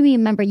you're a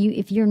premium member,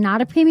 if you're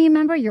not a premium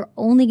member, you're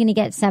only going to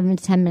get 7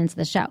 to 10 minutes of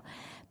the show.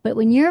 But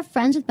when you're a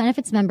Friends with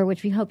Benefits member,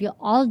 which we hope you'll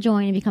all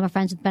join and become a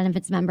Friends with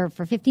Benefits member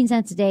for 15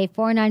 cents a day,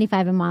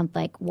 $4.95 a month,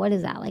 what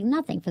is that?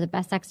 Nothing for the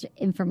best extra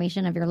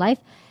information of your life.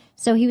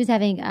 So he was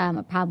having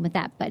a problem with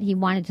that, but he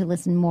wanted to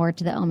listen more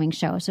to the Oming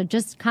show. So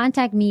just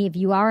contact me if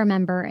you are a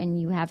member and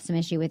you have some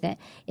issue with it.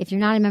 If you're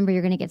not a member,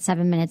 you're going to get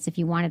 7 minutes. If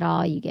you want it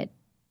all, you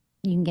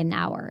can get an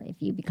hour if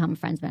you become a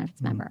Friends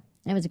Benefits member.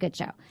 And it was a good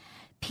show.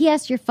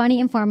 P.S. You're funny,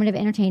 informative,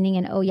 entertaining,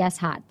 and oh, yes,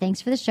 hot.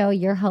 Thanks for the show.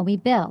 Your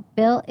homie, Bill.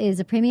 Bill is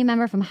a premium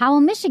member from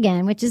Howell,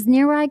 Michigan, which is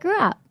near where I grew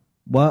up.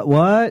 What?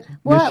 What?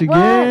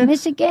 Michigan?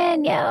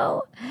 Michigan,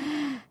 yo.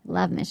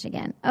 Love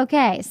Michigan.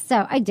 Okay,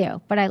 so I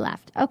do, but I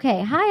left.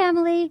 Okay, hi,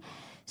 Emily.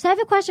 So I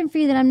have a question for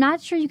you that I'm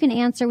not sure you can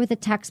answer with a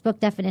textbook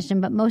definition,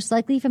 but most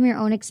likely from your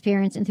own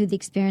experience and through the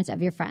experience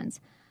of your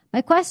friends.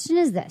 My question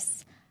is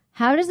this.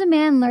 How does a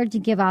man learn to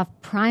give off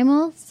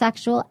primal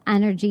sexual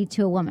energy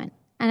to a woman?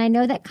 And I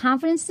know that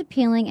confidence is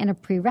appealing and a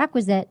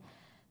prerequisite,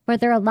 but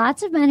there are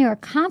lots of men who are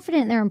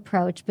confident in their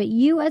approach, but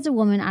you as a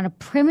woman on a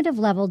primitive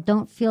level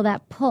don't feel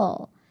that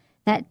pull,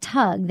 that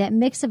tug, that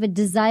mix of a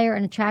desire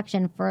and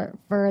attraction for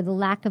the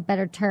lack of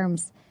better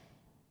terms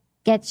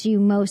gets you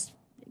moist.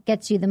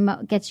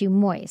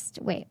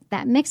 Wait,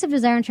 that mix of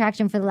desire and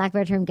attraction for the lack of a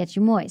better term gets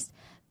you moist.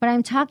 But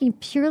I'm talking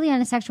purely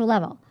on a sexual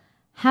level.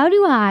 How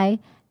do I,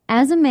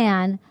 as a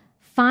man,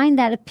 find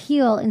that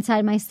appeal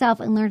inside myself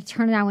and learn to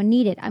turn it on when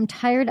needed? I'm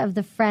tired of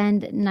the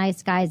friend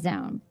nice guy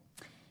zone.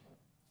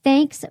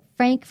 Thanks,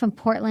 Frank from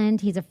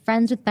Portland. He's a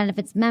Friends with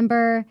Benefits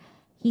member.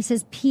 He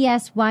says,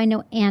 P.S. Why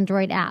no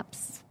Android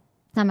apps?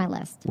 It's on my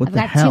list. I've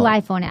got 2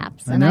 iPhone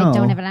apps, and I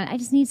don't have it on. I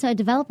just need a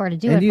developer to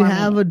do it for me. And you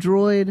have a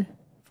Droid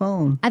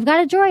phone. I've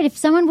got a Droid. If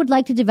someone would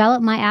like to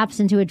develop my apps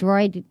into a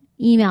Droid,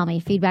 email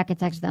me,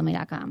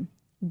 feedback@sexwithemily.com.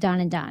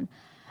 Done and done.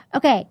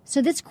 Okay,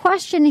 so this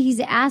question he's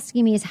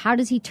asking me is how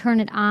does he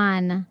turn it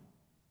on?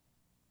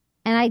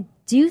 And I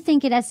do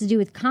think it has to do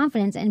with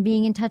confidence and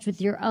being in touch with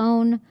your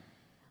own,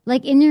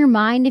 like in your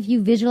mind, if you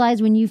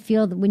visualize when you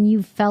felt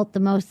the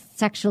most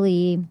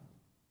sexually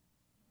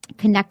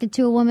connected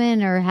to a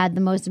woman or had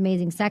the most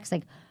amazing sex,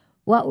 like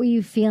what were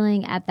you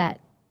feeling at that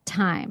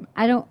time?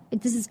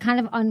 This is kind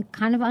of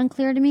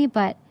unclear to me,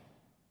 but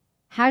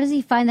how does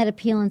he find that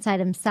appeal inside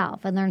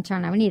himself and learn to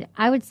turn on when needed?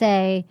 I would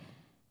say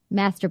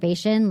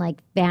masturbation,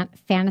 like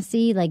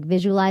fantasy, like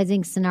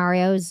visualizing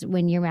scenarios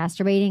when you're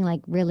masturbating,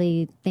 like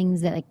really things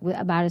that like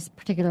about a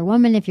particular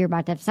woman. If you're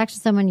about to have sex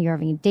with someone, you're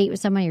having a date with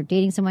someone, you're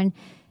dating someone,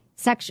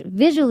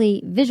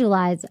 visually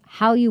visualize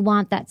how you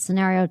want that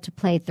scenario to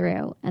play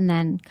through and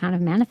then kind of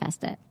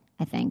manifest it,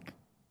 I think.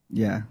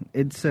 Yeah.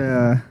 It's,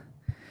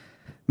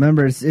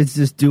 remember, it's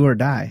just do or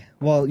die.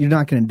 Well, you're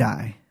not going to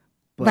die.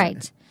 But.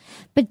 Right.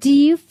 But do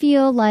you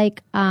feel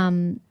like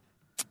you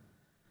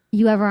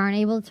ever aren't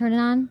able to turn it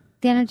on?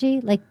 The energy?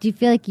 Like, do you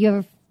feel like you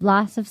have a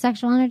loss of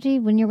sexual energy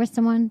when you're with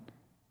someone?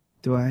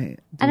 I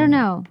don't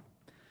know.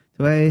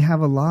 Do I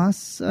have a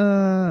loss?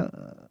 After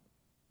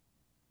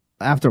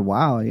a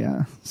while,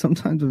 yeah.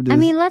 Sometimes I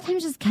mean, a lot of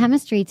times it's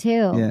chemistry,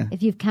 too. Yeah.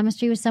 If you have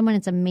chemistry with someone,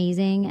 it's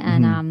amazing.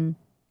 And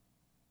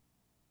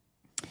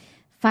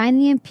find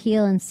the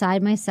appeal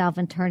inside myself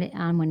and turn it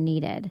on when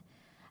needed.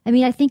 I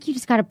mean, I think you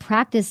just got to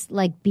practice,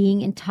 like, being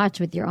in touch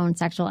with your own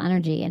sexual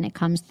energy. And it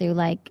comes through,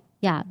 like,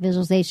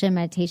 visualization,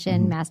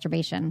 meditation,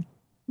 masturbation,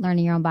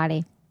 learning your own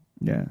body.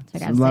 Yeah.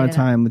 So a lot of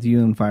time with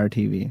you and Fire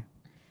TV.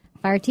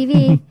 Fire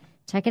TV.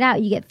 Check it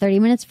out. You get 30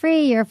 minutes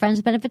free. You're a Friends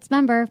with Benefits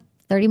member.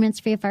 30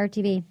 minutes free of Fire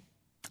TV.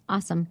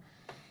 Awesome.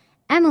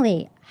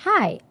 Emily,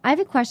 hi. I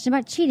have a question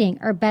about cheating,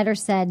 or better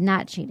said,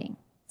 not cheating.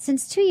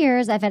 Since 2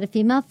 years, I've had a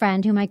female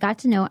friend whom I got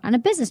to know on a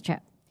business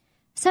trip.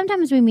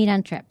 Sometimes we meet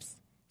on trips,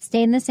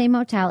 stay in the same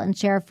hotel, and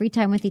share our free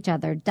time with each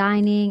other,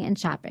 dining and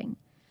shopping.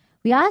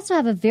 We also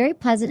have a very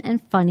pleasant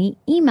and funny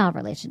email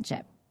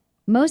relationship,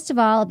 most of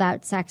all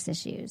about sex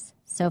issues.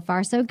 So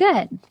far, so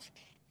good.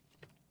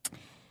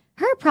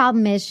 Her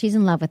problem is she's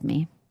in love with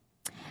me.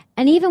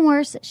 And even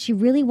worse, she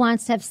really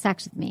wants to have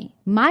sex with me.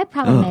 My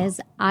problem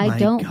is I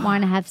don't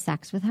want to have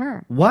sex with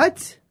her.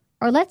 What?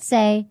 Or let's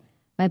say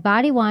my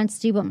body wants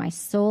to, but my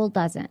soul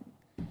doesn't.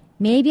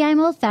 Maybe I'm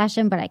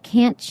old-fashioned, but I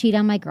can't cheat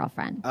on my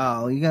girlfriend.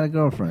 Oh, you got a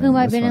girlfriend. Whom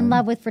I've been in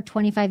love with for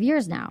 25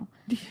 years now.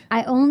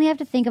 I only have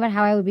to think about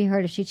how I would be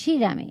hurt if she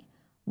cheated on me.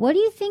 What do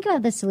you think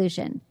about this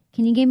solution?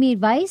 Can you give me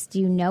advice? Do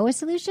you know a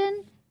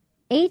solution?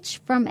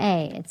 H from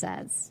A, it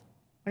says.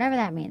 Whatever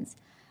that means.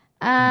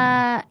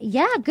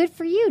 Yeah, good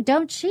for you.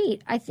 Don't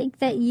cheat. I think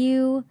that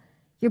your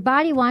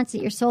body wants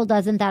it. Your soul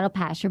doesn't. That'll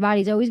pass. Your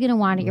body's always going to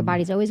want it. Your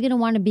body's always going to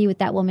want to be with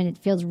that woman. It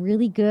feels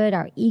really good.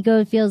 Our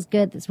ego feels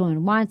good. This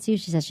woman wants you.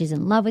 She says she's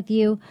in love with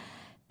you.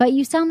 But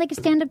you sound like a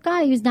stand-up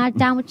guy who's not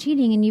down with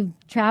cheating, and you've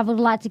traveled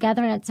a lot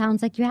together, and it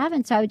sounds like you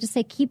haven't. So I would just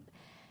say keep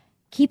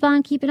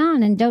on keeping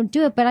on and don't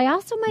do it. But I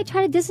also might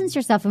try to distance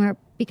yourself from her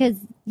because,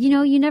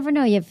 you never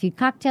know. You have a few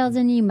cocktails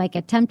in you. You might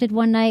get tempted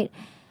one night.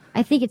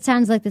 I think it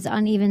sounds like this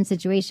uneven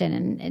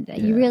situation, and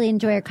you really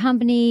enjoy her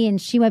company, and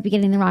she might be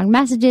getting the wrong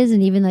messages.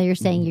 And even though you're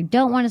saying you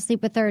don't want to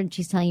sleep with her, and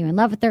she's telling you in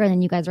love with her, and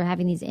then you guys are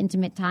having these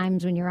intimate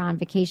times when you're on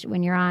vacation,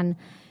 when you're on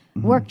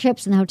work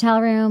trips in the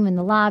hotel room, in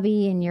the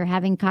lobby, and you're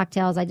having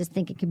cocktails, I just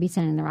think it could be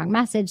sending the wrong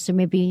message. So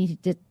maybe you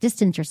need to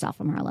distance yourself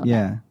from her a little bit.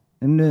 Yeah.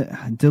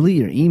 And delete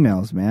your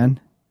emails, man.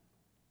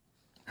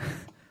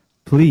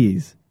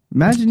 Please.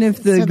 Imagine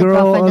if the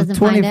girl of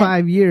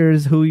 25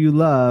 years who you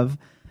love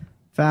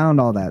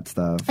found all that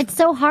stuff. It's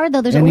so hard, though.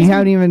 And you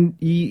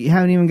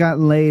haven't even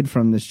gotten laid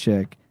from this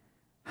chick.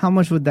 How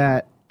much would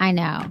that... I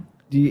know.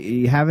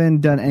 You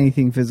haven't done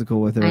anything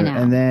physical with her, I know.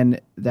 and then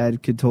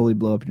that could totally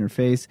blow up in your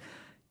face.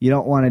 You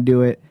don't want to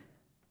do it.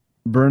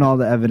 Burn all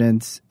the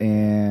evidence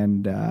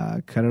and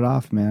cut it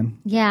off, man.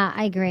 Yeah,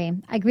 I agree.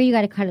 I agree you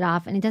got to cut it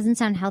off. And it doesn't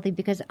sound healthy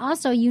because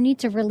also you need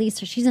to release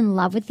her. She's in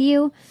love with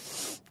you.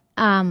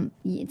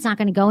 It's not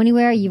going to go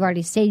anywhere. You've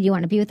already stated you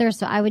want to be with her.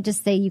 So I would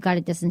just say you got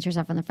to distance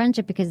yourself from the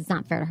friendship because it's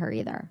not fair to her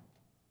either.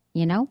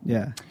 You know?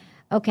 Yeah.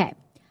 Okay.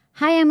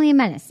 Hi, Emily and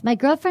Menace. My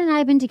girlfriend and I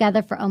have been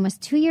together for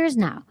almost 2 years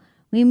now.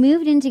 We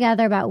moved in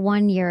together about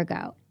 1 year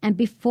ago. And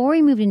before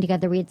we moved in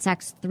together, we had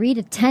sex 3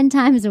 to 10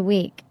 times a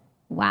week.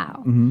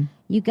 Wow. Mm-hmm.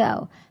 You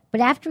go.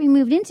 But after we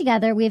moved in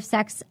together, we have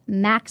sex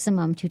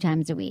maximum 2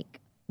 times a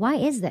week. Why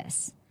is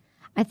this?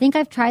 I think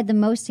I've tried the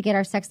most to get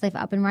our sex life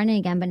up and running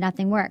again, but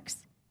nothing works.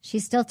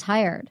 She's still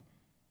tired.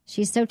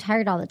 She's so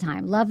tired all the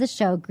time. Love the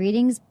show.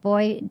 Greetings,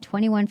 boy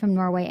 21 from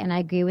Norway, and I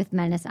agree with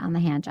Menace on the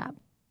hand job.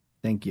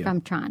 Thank you.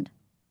 From Trond.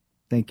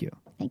 Thank you.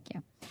 Thank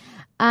you.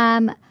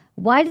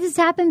 Why did this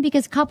happen?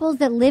 Because couples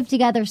that live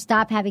together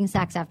stop having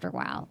sex after a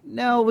while.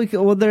 No,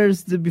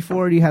 there's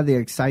before you have the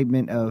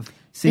excitement of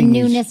The seeing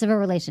newness of a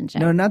relationship.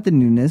 No, not the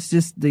newness,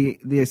 just the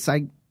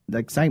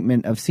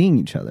excitement of seeing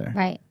each other.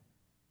 Right.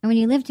 And when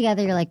you live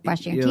together, you're like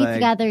brushing your teeth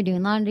together,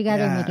 doing laundry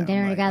together, making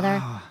dinner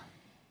together.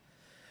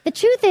 The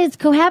truth is,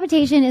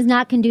 cohabitation is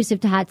not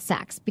conducive to hot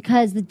sex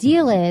because the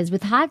deal is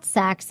with hot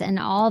sex and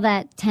all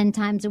that 10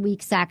 times a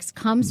week sex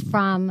comes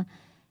from,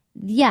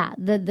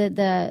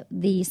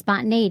 the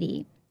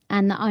spontaneity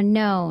and the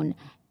unknown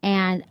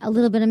and a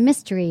little bit of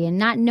mystery and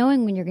not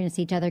knowing when you're going to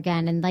see each other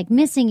again and like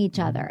missing each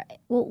other.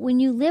 Well, when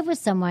you live with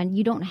someone,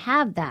 you don't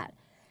have that.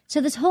 So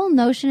this whole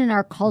notion in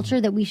our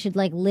culture that we should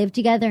like live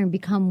together and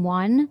become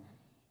one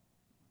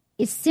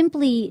is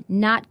simply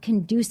not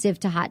conducive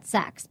to hot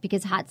sex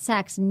because hot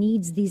sex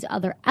needs these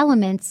other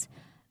elements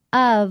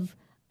of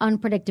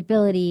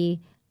unpredictability,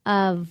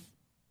 of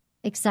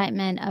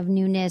excitement, of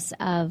newness,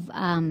 of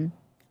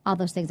all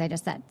those things I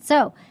just said.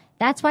 So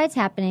that's why it's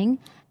happening.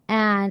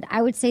 And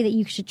I would say that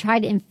you should try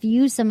to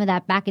infuse some of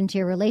that back into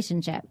your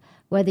relationship,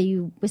 whether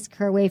you whisk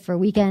her away for a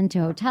weekend to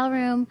a hotel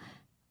room,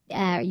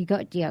 you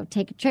go,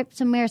 take a trip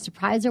somewhere,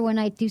 surprise her one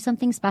night, do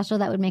something special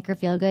that would make her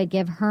feel good,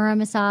 give her a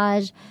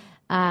massage,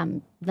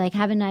 like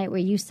have a night where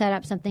you set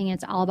up something and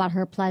it's all about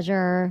her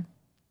pleasure.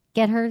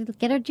 Get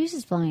her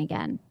juices flowing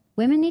again.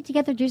 Women need to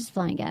get their juices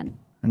flowing again.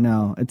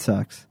 No, it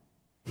sucks.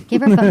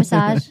 Give her a foot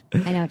massage.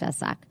 I know it does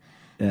suck,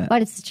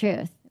 but it's the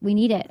truth. We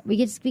need it. We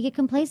get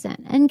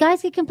complacent, and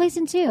guys get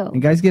complacent too.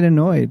 And guys get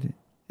annoyed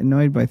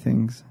by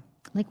things.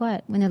 Like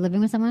what? When they're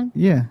living with someone?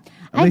 Yeah.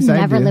 I've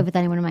never lived with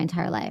anyone in my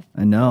entire life.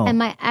 I know. And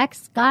my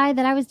ex guy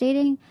that I was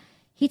dating,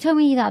 he told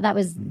me he thought that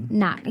was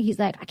not. He's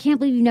like, I can't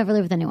believe you never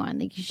lived with anyone.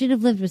 Like you should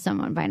have lived with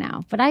someone by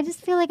now. But I just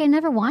feel like I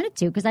never wanted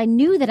to because I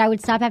knew that I would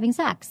stop having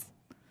sex.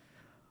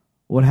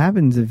 What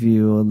happens if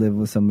you live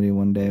with somebody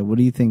one day? What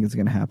do you think is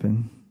going to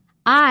happen?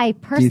 I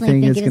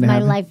personally think it is my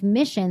life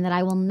mission that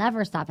I will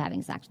never stop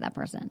having sex with that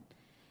person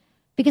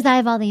because I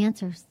have all the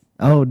answers.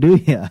 Oh, do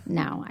you?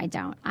 No, I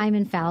don't. I'm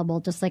infallible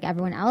just like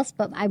everyone else,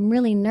 but I'm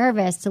really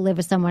nervous to live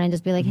with someone and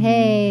just be like,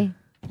 hey,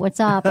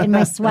 what's up? In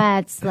my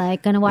sweats,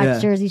 like, gonna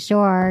watch Jersey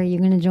Shore.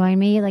 You're gonna join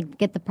me? Like,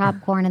 get the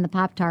popcorn and the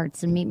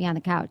Pop-Tarts and meet me on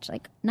the couch.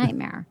 Like,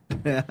 nightmare.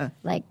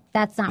 Like,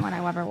 that's not what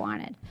I ever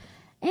wanted.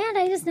 And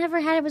I just never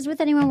was with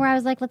anyone where I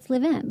was like, let's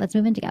move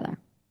in together.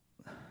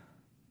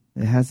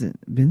 It hasn't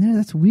been there.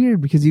 That's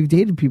weird because you've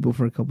dated people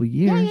for a couple of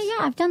years. Yeah.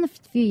 I've done the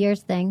few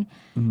years thing.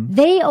 Mm-hmm.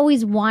 They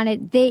always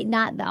wanted,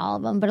 not all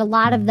of them, but a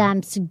lot of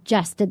them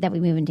suggested that we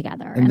move in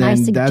together. And I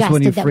suggested that's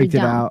when you that freaked we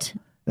it don't. out.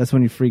 That's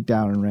when you freaked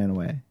out and ran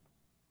away.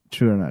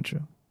 True or not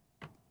true?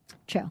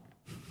 True.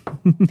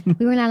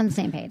 We were not on the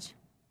same page.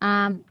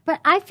 But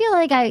I feel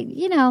like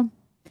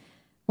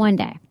one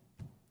day.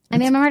 I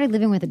mean, I'm already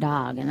living with a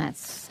dog, and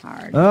that's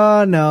hard.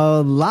 Oh,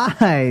 no.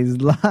 Lies.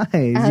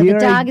 The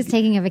dog is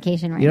taking a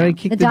vacation right now. You already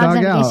kicked the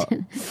dog out.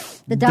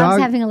 The dog's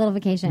having a little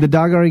vacation. The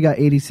dog already got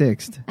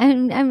 86th.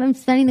 I'm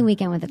spending the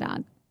weekend with the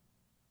dog.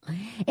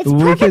 It's a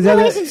perfect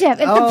relationship. It's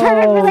the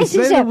perfect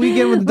relationship. Spend the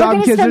weekend with the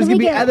dog because there's going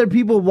to be other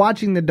people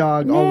watching the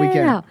dog all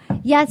weekend. No.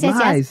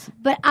 Yes.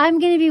 But I'm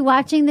going to be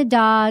watching the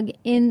dog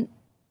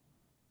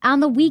on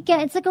the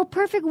weekend. It's like a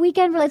perfect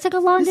weekend. It's like a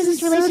long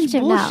distance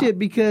relationship now. Bullshit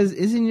because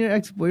isn't your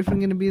ex-boyfriend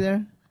going to be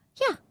there?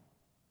 Yeah.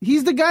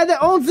 He's the guy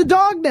that owns the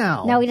dog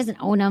now. No, he doesn't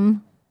own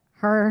him.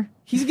 Her.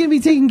 He's going to be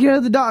taking care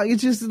of the dog.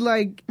 It's just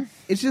like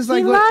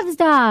he loves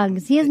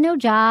dogs. He has no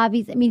job.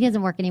 He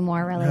doesn't work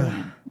anymore really.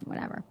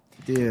 Whatever.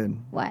 Dude.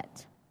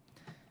 What?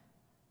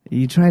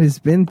 You try to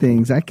spin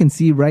things. I can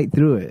see right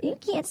through it. You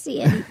can't see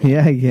anything.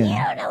 Yeah, I can. You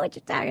don't know what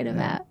you're talking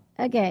about.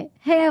 Okay.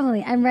 Hey,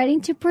 Emily, I'm ready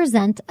to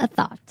present a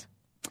thought.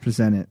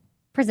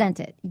 Present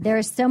it. There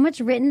is so much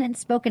written and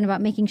spoken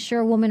about making sure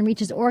a woman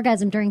reaches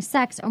orgasm during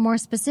sex, or more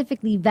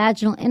specifically,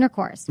 vaginal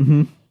intercourse.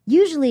 Mm-hmm.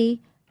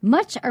 Usually,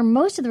 much or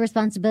most of the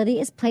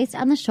responsibility is placed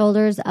on the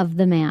shoulders of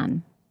the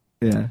man.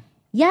 Yeah.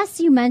 Yes,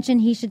 you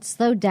mentioned he should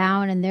slow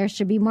down and there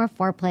should be more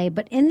foreplay,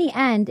 but in the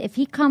end, if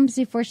he comes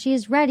before she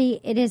is ready,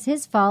 it is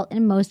his fault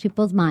in most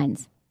people's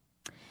minds.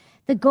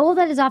 The goal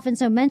that is often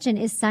so mentioned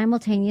is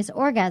simultaneous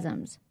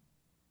orgasms.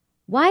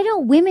 Why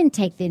don't women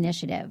take the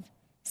initiative?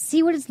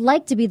 See what it's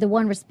like to be the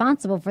one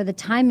responsible for the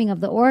timing of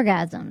the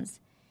orgasms.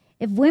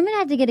 If women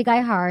had to get a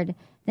guy hard,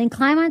 then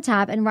climb on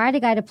top and ride a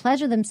guy to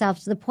pleasure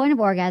themselves to the point of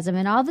orgasm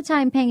and all the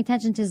time paying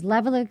attention to his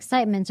level of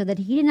excitement so that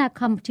he did not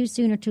come too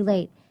soon or too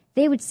late,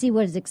 they would see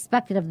what is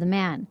expected of the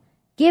man.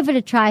 Give it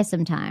a try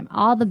sometime.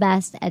 All the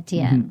best,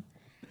 Etienne.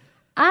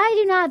 I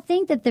do not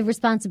think that the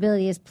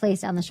responsibility is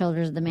placed on the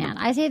shoulders of the man.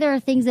 I say there are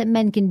things that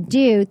men can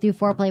do through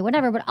foreplay,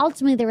 whatever, but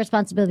ultimately the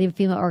responsibility of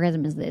female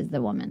orgasm is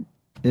the woman.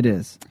 It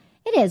is.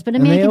 It is, but a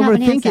man can have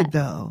an overthink it,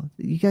 though.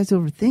 You guys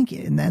overthink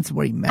it, and that's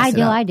where you mess it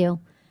up. I do.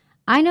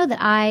 I know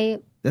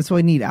that That's why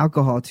I need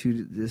alcohol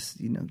to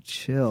just,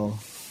 chill.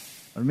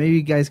 Or maybe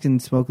you guys can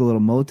smoke a little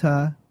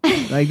mota.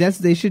 Like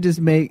they should just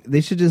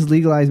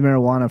legalize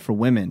marijuana for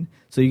women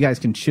so you guys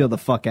can chill the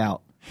fuck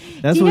out.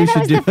 That's what we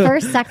should do. The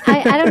first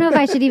I don't know if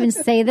I should even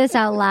say this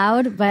out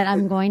loud, but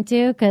I'm going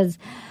to because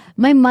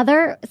my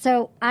mother.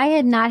 So I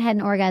had not had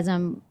an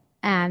orgasm,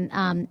 and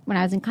when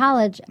I was in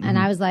college, and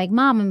I was like,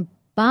 "Mom, I'm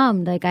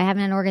bummed. Like I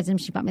haven't had an orgasm."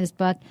 She bought me this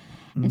book,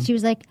 and she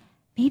was like,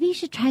 "Maybe you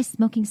should try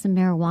smoking some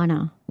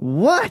marijuana."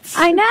 What?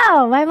 I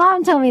know. My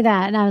mom told me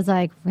that, and I was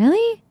like,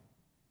 "Really?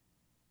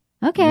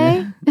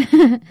 Okay."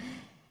 Yeah.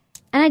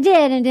 And I did,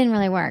 and it didn't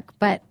really work.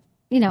 But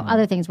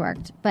other things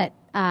worked. But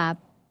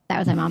that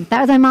was my mom.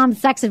 That was my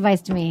mom's sex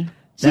advice to me.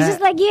 She's just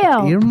like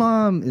you. Your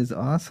mom is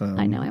awesome.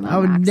 I know. My mom I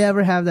would rocks.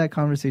 never have that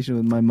conversation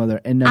with my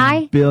mother in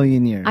a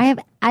billion years. I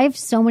have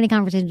so many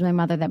conversations with my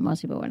mother that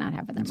most people would not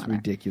have with their mother.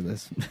 It's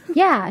ridiculous.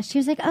 Yeah, she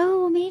was like,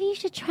 "Oh, maybe you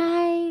should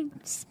try.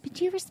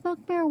 Do you ever smoke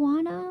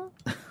marijuana?"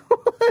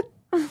 What?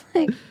 I'm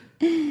like,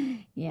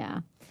 yeah.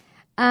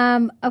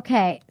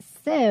 Okay.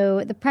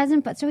 So the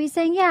president, so he's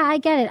saying, yeah, I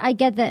get it. I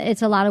get that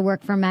it's a lot of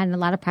work for men and a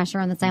lot of pressure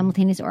on the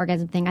simultaneous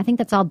orgasm thing. I think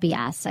that's all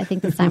BS. I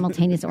think the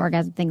simultaneous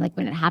orgasm thing, like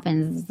when it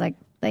happens, it's like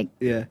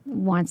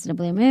once in a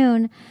blue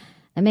moon.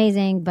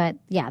 Amazing. But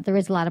yeah, there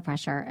is a lot of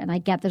pressure. And I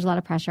get there's a lot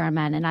of pressure on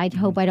men. And I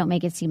hope I don't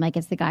make it seem like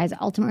it's the guy's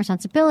ultimate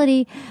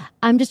responsibility.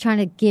 I'm just trying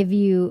to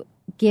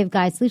give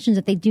guys solutions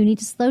that they do need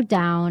to slow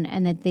down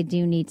and that they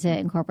do need to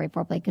incorporate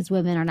foreplay because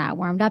women are not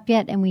warmed up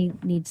yet and we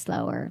need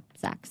slower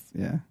sex.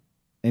 Yeah.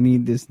 And you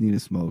just need to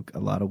smoke a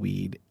lot of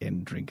weed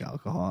and drink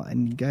alcohol,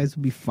 and you guys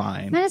will be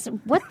fine. Menace,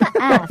 what the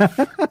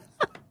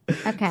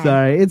F? Okay.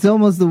 Sorry, it's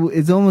almost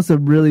a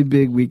really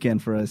big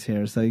weekend for us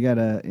here, so you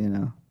gotta,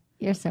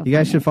 You're so. You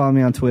guys should follow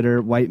me on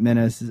Twitter, White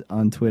Menace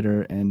on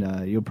Twitter,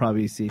 and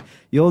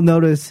you'll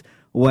notice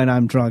when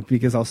I'm drunk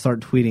because I'll start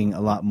tweeting a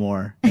lot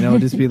more, and it'll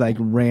just be like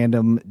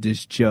random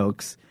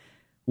jokes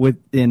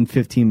within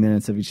 15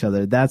 minutes of each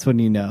other. That's when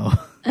you know.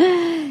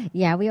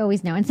 Yeah, we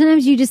always know. And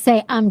sometimes you just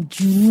say, "I'm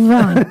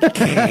drunk,"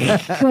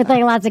 with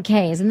like lots of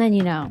K's, and then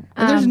you know.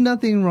 And there's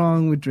nothing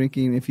wrong with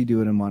drinking if you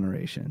do it in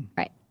moderation.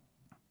 Right.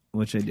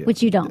 Which I do.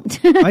 Which you don't.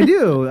 I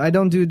do. I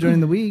don't do it during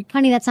the week.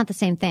 Honey, that's not the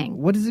same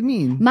thing. What does it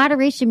mean?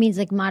 Moderation means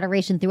like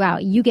moderation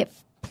throughout. You get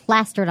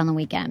plastered on the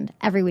weekend,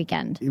 every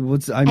weekend.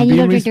 I'm and you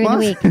don't drink during the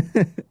week.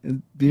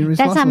 Being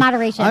responsible. That's not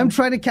moderation. I'm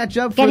trying to catch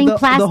up Getting for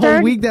the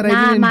whole week that I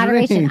didn't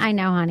moderation. drink. I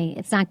know, honey.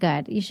 It's not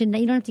good. You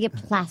don't have to get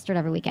plastered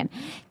every weekend.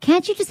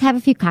 Can't you just have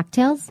a few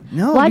cocktails?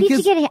 No. Why do you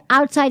have to get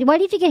outside? Why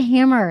do you have to get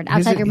hammered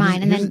outside your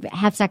mind and then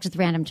have sex with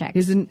random chicks?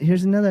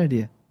 Here's another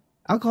idea.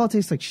 Alcohol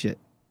tastes like shit.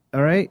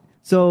 All right?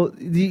 So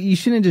you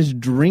shouldn't just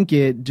drink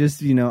it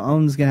just,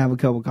 I'm just going to have a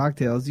couple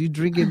cocktails. You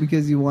drink it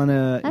because you want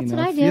to,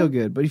 feel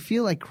good. But you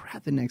feel like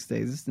crap the next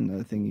day. This is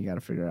another thing you got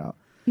to figure out.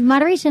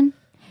 Moderation.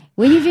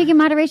 When you drink in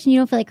moderation, you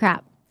don't feel like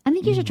crap. I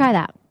think you should try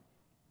that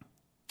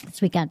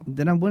this weekend.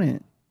 Then I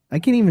wouldn't. I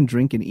can't even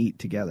drink and eat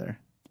together.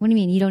 What do you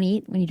mean? You don't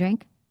eat when you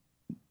drink?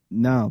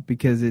 No,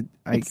 because it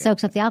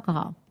soaks up the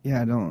alcohol.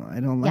 Yeah, I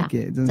don't like it.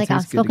 It doesn't it's like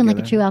taste good spoken like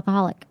a together. true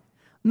alcoholic.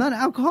 I'm not an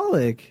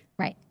alcoholic.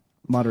 Right.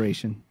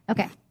 Moderation.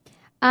 Okay.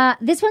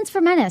 This one's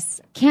for Menace.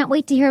 Can't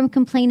wait to hear him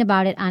complain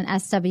about it on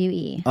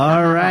SWE.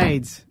 All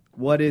right.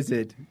 What is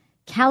it?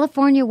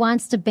 California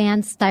wants to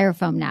ban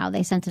styrofoam now.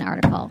 They sent an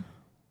article.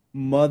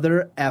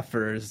 Mother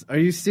effers. Are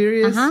you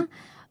serious? Uh-huh.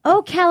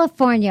 Oh,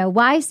 California,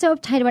 why so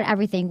uptight about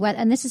everything?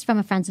 And this is from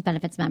a Friends with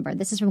Benefits member.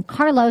 This is from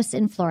Carlos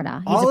in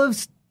Florida. All of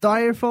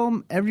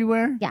styrofoam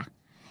everywhere? Yeah.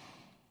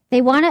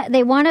 They want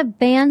to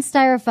ban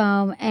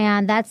styrofoam,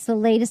 and that's the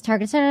latest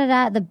target.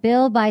 The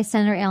bill by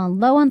Senator Alan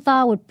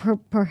Lowenthal would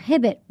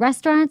prohibit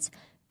restaurants,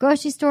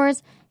 grocery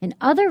stores, and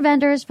other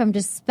vendors from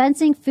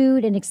dispensing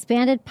food in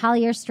expanded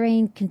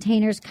polyurethane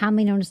containers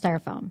commonly known as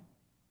styrofoam.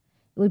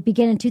 It would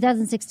begin in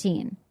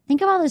 2016.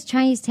 Think of all those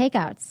Chinese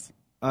takeouts.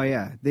 Oh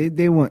yeah,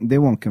 they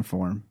won't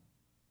conform.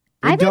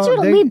 I bet you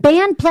we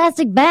banned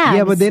plastic bags.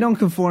 Yeah, but they don't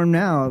conform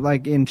now.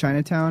 Like in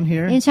Chinatown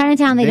here. In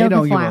Chinatown, they don't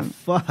conform. Give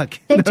a fuck.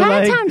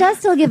 Chinatown does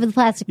still give the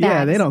plastic bags.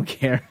 Yeah, they don't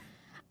care.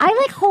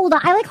 I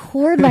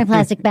hoard my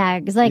plastic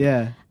bags.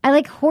 I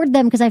hoard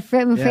them because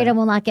I'm afraid I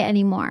will not get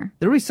any more.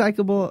 They're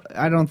recyclable.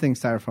 I don't think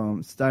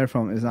styrofoam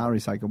is not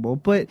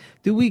recyclable. But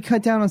do we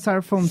cut down on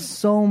styrofoam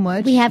so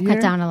much? We have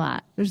cut down a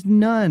lot. There's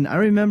none. I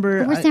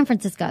remember. We're San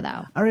Francisco,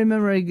 though. I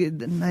remember.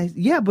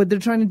 But they're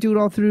trying to do it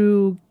all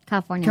through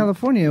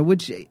California.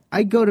 Which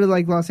I go to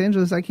like Los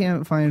Angeles. I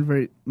can't find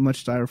very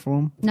much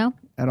styrofoam. No?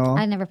 At all.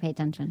 I never pay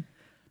attention.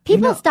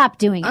 People stop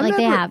doing it.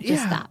 They have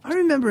just stopped. I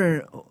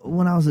remember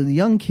when I was a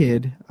young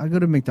kid, I go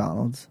to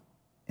McDonald's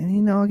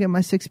and, I'll get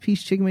my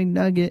 6-piece chicken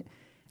McNugget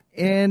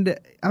and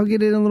I'll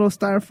get it in a little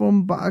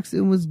styrofoam box.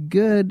 It was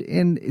good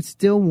and it's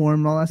still warm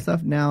and all that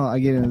stuff. Now I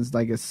get it as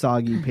like a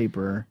soggy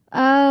paper.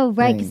 Oh,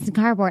 right, because it's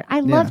cardboard. I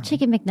love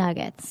chicken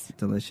McNuggets.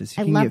 Delicious.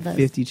 You can get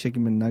 50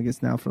 chicken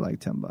McNuggets now for like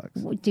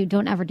 $10. Dude,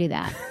 don't ever do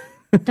that.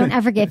 Don't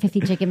ever get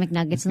 50 chicken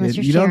McNuggets unless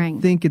you're you sharing. You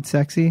don't think it's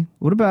sexy?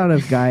 What about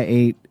if a guy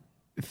ate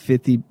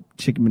 50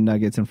 chicken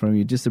McNuggets in front of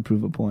you just to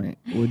prove a point?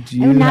 Would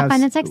you I would not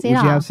find it sexy at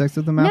all. Would you have sex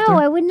with him after? No,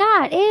 I would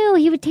not. Ew,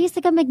 he would taste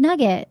like a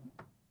McNugget.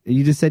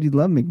 You just said you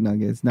love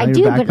McNuggets. Now I you're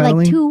do, backpedaling? but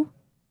like two.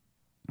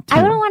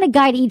 I don't want a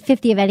guy to eat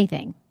 50 of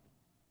anything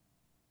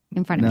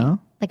in front of me.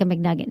 Like a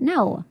McNugget.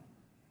 No.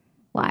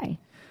 Why?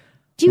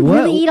 Do you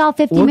really eat all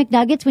 50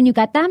 McNuggets when you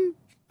get them?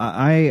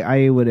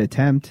 I would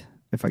attempt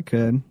if I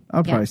could.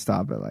 I'll probably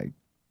stop at like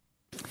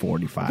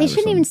 45. They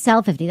shouldn't even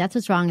sell 50. That's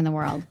what's wrong in the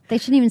world. They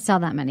shouldn't even sell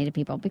that many to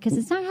people because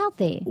it's not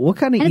healthy. What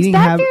kind of and eating it's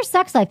bad for your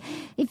sex life.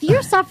 If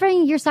you're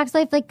suffering your sex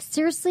life, like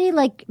seriously,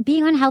 like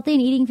being unhealthy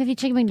and eating 50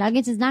 chicken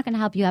McNuggets is not going to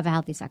help you have a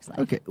healthy sex life.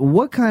 Okay.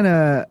 What kind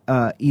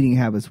of eating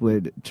habits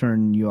would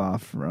turn you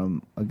off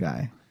from a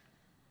guy?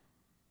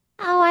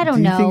 Oh, I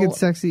don't know. Do you think it's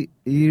sexy?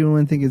 You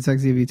wouldn't think it's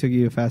sexy if he took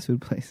you to a fast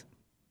food place?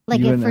 Like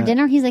if for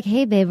dinner, he's like,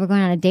 hey, babe, we're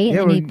going on a date.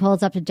 And then he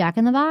pulls up to Jack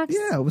in the Box.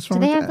 Yeah, what's wrong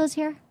Do with they that? have those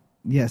here?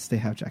 Yes, they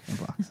have Jack in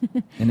the Box.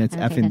 And it's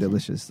effing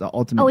delicious. The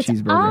ultimate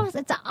cheeseburger.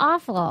 It's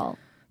awful.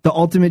 The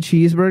ultimate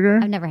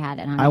cheeseburger? I've never had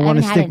it, honey. I want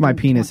to stick my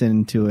penis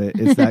into it.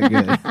 It's that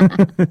good.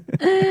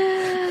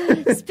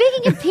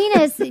 Speaking of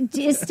penis,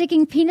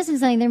 sticking penis in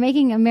something, they're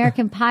making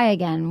American Pie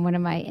again. One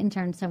of my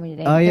interns told me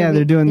today. Oh, yeah,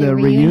 they're doing the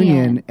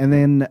reunion. And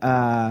then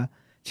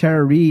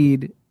Tara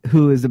Reid,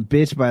 who is a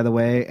bitch, by the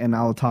way, and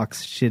I'll talk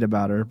shit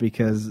about her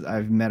because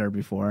I've met her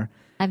before.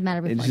 I've met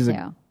her before, she's too.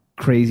 A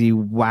crazy,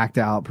 whacked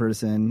out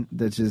person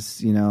that's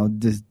just,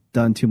 just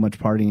done too much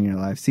partying in your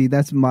life. See,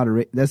 that's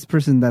that's a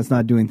person that's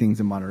not doing things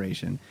in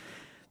moderation.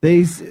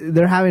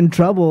 They're having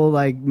trouble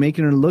like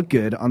making her look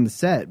good on the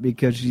set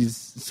because she's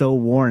so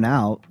worn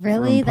out.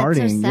 Really? From partying.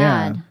 That's so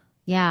sad.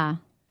 Yeah.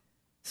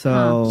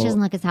 So she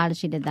doesn't look as hot as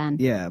she did then.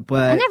 Yeah,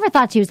 but I never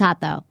thought she was hot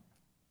though.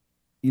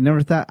 You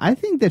never thought? I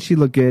think that she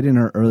looked good in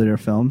her earlier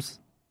films.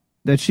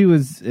 That she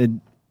was.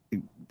 I'm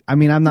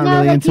not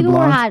really into people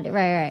blondes. Were hot.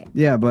 Right.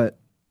 Yeah, but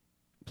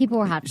people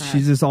were hot for her.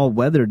 She's just all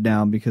weathered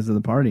down because of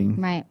the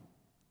partying. Right.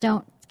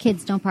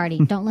 Kids don't party.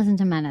 Don't listen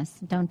to Menace.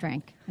 Don't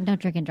drink. And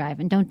don't drink and drive.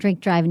 And don't drink,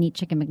 drive, and eat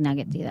chicken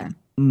McNuggets either.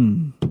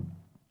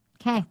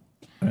 Okay.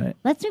 All right.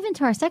 Let's move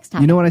into our sex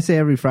topic. You know what I say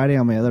every Friday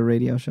on my other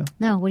radio show?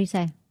 No, what do you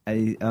say?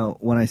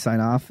 When I sign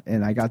off,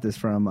 and I got this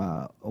from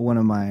one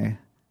of my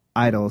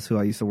idols who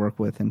I used to work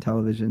with in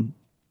television.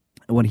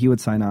 When he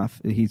would sign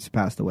off, he's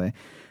passed away.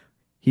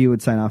 He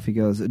would sign off. He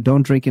goes,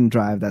 "Don't drink and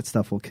drive. That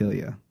stuff will kill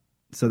you."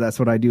 So that's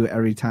what I do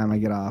every time I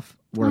get off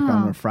work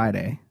on a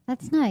Friday.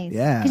 That's nice.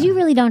 Yeah. Because you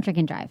really don't drink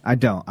and drive. I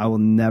don't. I will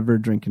never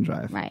drink and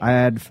drive. Right. I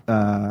had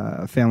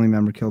a family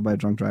member killed by a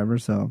drunk driver.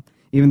 So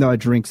even though I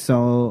drink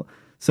so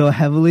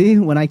heavily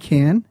when I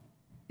can,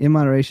 in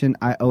moderation,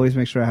 I always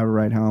make sure I have a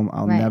ride home.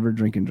 I'll never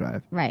drink and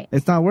drive. Right.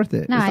 It's not worth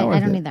it. No, I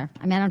don't either.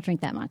 I don't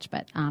drink that much,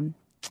 but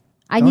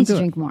I need to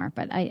drink more,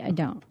 but I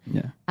don't.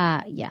 Yeah.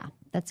 Yeah,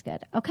 that's good.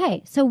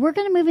 Okay, so we're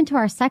going to move into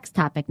our sex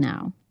topic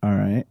now. All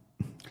right.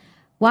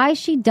 Why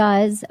she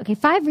does. Okay,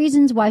 5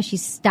 reasons why she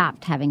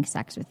stopped having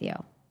sex with you.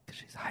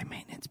 She's high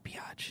maintenance,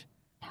 biatch.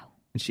 No.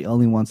 And she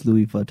only wants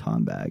Louis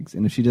Vuitton bags.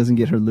 And if she doesn't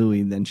get her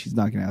Louis, then she's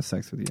not going to have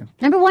sex with you.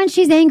 Number 1,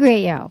 she's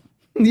angry at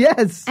you.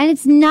 Yes. And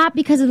it's not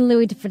because of the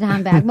Louis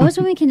Vuitton bag. Most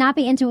women cannot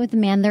be intimate with a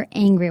man they're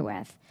angry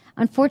with.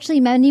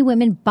 Unfortunately, many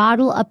women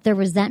bottle up their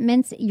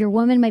resentments. Your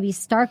woman might be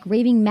stark,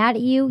 raving mad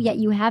at you, yet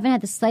you haven't had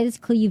the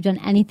slightest clue you've done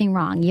anything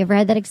wrong. You ever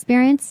had that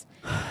experience?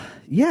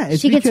 Yeah.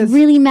 She gets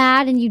really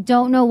mad and you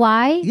don't know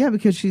why? Yeah,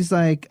 because she's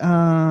like,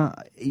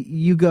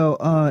 you go,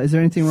 is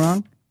there anything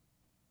wrong?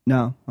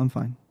 No, I'm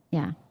fine.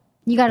 Yeah.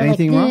 You got to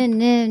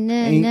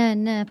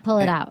pull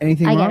it out.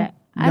 Anything wrong? I get it.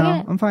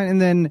 No, I'm fine. And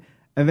then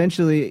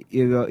eventually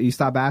you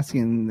stop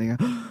asking and they go,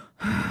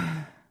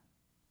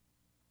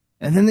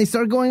 and then they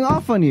start going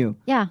off on you.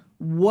 Yeah.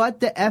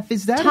 What the F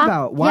is that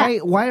about?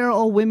 Why are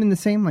all women the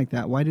same like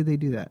that? Why do they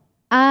do that?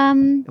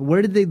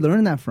 Where did they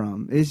learn that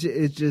from? It's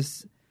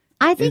just...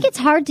 I think it's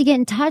hard to get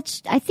in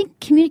touch. I think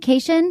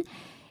communication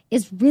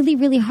is really,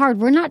 really hard.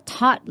 We're not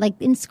taught, like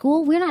in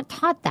school, we're not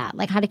taught that,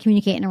 like how to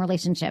communicate in a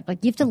relationship.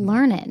 Like you have to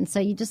learn it. And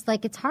so you just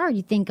like, it's hard.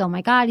 You think, oh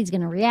my God, he's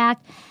going to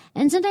react.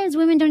 And sometimes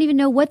women don't even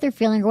know what they're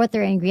feeling or what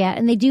they're angry at.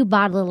 And they do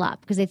bottle it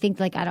up because they think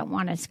like, I don't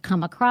want to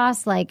come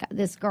across like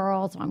this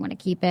girl, so I'm going to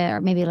keep it,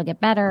 or maybe it'll get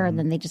better. And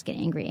then they just get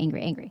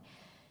angry.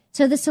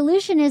 So the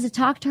solution is to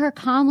talk to her,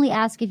 calmly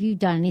ask if you've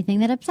done anything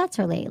that upsets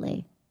her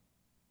lately.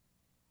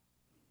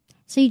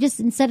 So you just,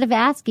 instead of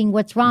asking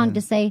what's wrong,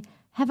 just say,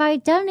 have I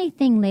done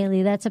anything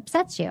lately that's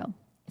upsets you?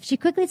 If she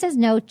quickly says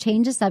no,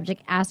 change the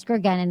subject, ask her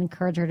again, and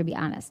encourage her to be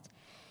honest.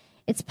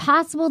 it's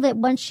possible that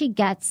once she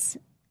gets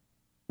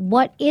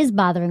what is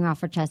bothering her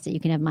off her chest, that you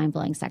can have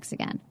mind-blowing sex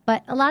again.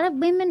 But a lot of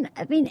women,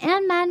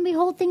 and men, we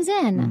hold things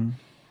in. Mm-hmm.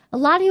 A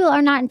lot of people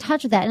are not in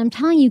touch with that. And I'm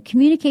telling you,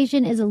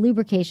 communication is a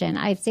lubrication.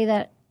 I've said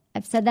that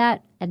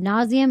ad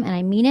nauseum, and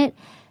I mean it.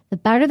 The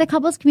better the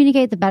couples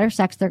communicate, the better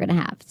sex they're going to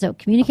have. So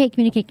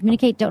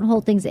communicate. Don't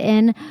hold things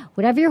in.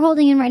 Whatever you're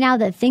holding in right now,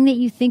 that thing that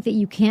you think that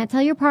you can't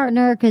tell your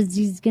partner because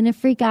he's going to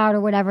freak out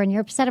or whatever, and you're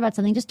upset about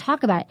something, just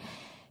talk about it.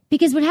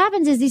 Because what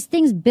happens is these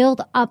things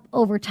build up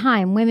over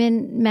time.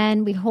 Women,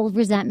 men, we hold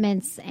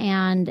resentments,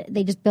 and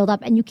they just build up.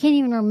 And you can't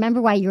even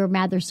remember why you were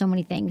mad. There's so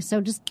many things.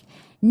 So just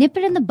nip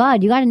it in the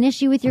bud. You got an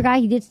issue with your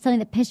guy. He did something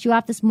that pissed you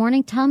off this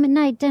morning. Tell him at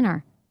night,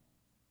 dinner.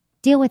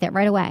 Deal with it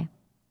right away.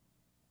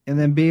 And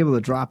then be able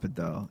to drop it,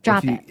 though.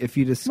 If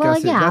you discuss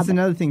it. That's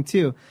another thing,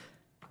 too.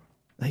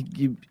 Like,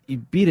 you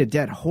beat a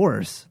dead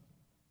horse.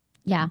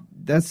 Yeah.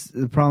 That's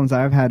the problems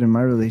I've had in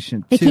my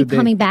relationship, They too. keep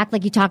coming back.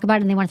 Like, you talk about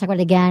it, and they want to talk about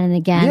it again and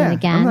again and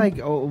again. I'm like,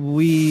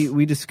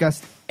 we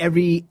discussed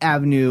every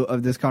avenue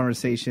of this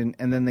conversation,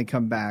 and then they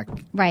come back.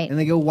 Right. And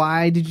they go,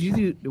 why did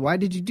you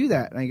do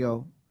that? And I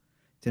go,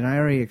 didn't I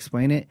already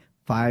explain it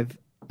 5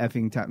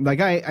 effing times?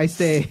 Like, I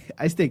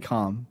stay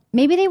calm.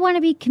 Maybe they want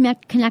to be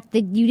connected.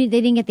 They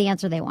didn't get the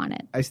answer they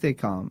wanted. I stay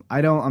calm.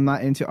 I'm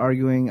not into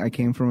arguing. I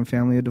came from a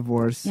family of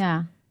divorce.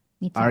 Yeah,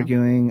 me too.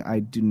 Arguing, I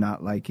do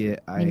not like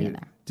it. Me neither.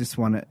 Just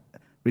want to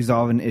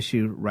resolve an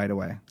issue right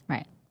away.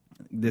 Right.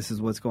 This is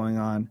what's going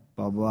on,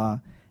 blah, blah.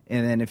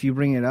 And then if you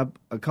bring it up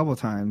a couple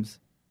times,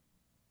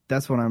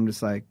 that's when I'm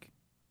just like,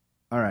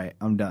 all right,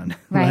 I'm done.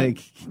 Right.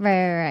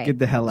 right. Get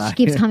the hell out. She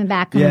keeps coming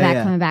back.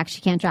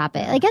 She can't drop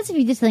it. I guess if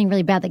you do something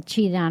really bad, like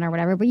cheated on or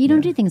whatever, but you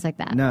don't do things like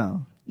that.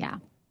 No. Yeah.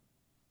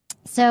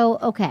 So,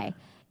 okay.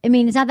 I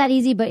mean, it's not that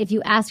easy, but if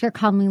you ask her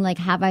calmly, like,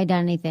 have I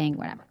done anything,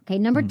 whatever. Okay,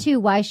 number 2,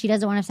 why she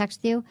doesn't want to have sex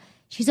with you,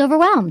 she's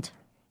overwhelmed.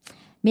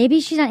 Maybe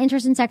she's not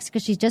interested in sex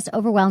because she's just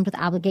overwhelmed with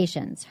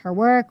obligations. Her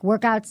work,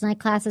 workouts, night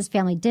classes,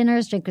 family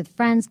dinners, drink with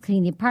friends,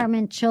 cleaning the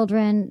apartment,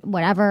 children,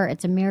 whatever.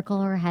 It's a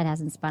miracle her head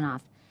hasn't spun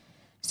off.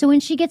 So when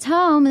she gets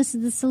home, this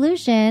is the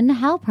solution.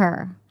 Help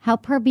her.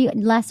 Help her be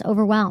less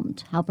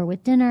overwhelmed. Help her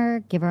with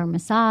dinner, give her a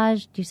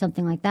massage, do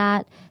something like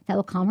that. That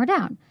will calm her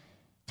down.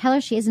 Tell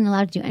her she isn't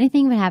allowed to do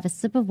anything but have a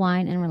sip of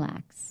wine and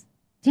relax.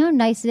 Do you know how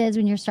nice it is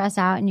when you're stressed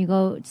out and you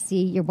go to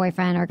see your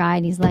boyfriend or guy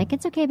and he's like,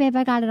 it's okay, babe,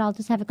 I got it. I'll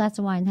just have a glass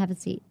of wine and have a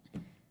seat.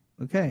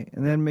 Okay.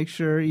 And then make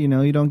sure, you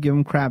don't give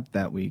him crap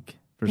that week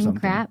for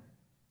something. Crap?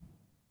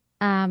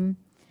 What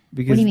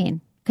do you mean?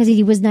 Because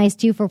he was nice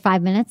to you for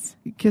 5 minutes?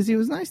 Because he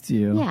was nice to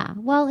you. Yeah.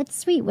 Well, it's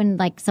sweet when,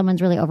 like,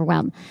 someone's really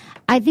overwhelmed.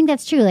 I think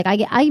that's true. Like,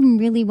 I'm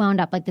really wound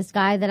up. Like, this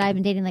guy that I've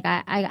been dating, like,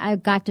 I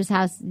got to his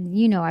house.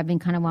 I've been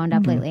kind of wound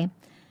up lately.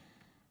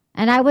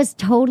 And I was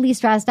totally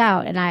stressed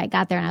out. And I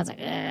got there and I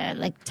was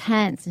like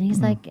tense. And he's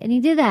like, and he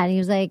did that. And he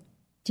was like,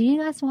 do you need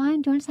a glass of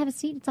wine? Do you want us to have a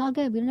seat? It's all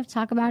good. We don't have to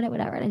talk about it,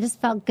 whatever. And it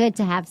just felt good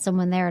to have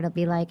someone there to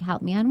be like,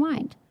 help me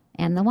unwind.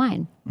 And the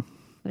wine. It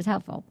was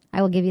helpful.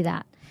 I will give you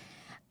that.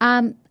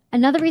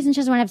 Another reason she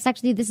doesn't want to have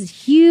sex with you, this is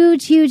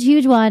huge, huge,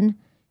 huge one.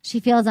 She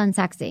feels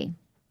unsexy.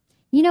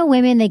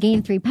 Women, they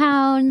gain 3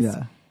 pounds.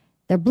 Yeah.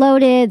 They're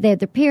bloated. They have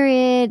their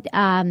period.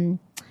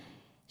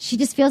 She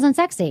just feels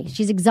unsexy.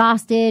 She's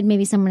exhausted.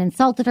 Maybe someone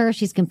insulted her.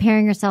 She's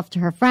comparing herself to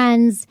her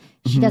friends.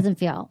 She doesn't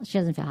feel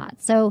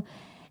hot. So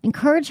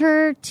encourage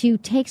her to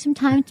take some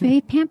time to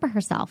maybe pamper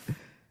herself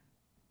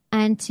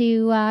and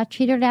to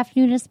treat her an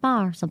afternoon at a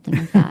spa or something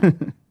like that.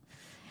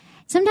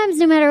 Sometimes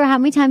no matter how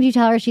many times you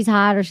tell her she's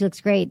hot or she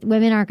looks great,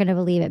 women aren't going to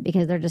believe it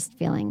because they're just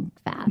feeling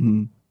fat.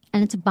 And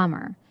it's a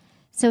bummer.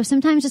 So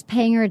sometimes just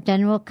paying her a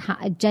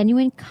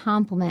genuine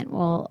compliment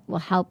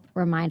will help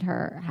remind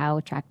her how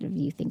attractive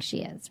you think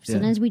she is.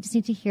 Sometimes we just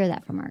need to hear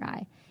that from our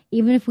guy.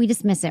 Even if we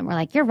dismiss it and we're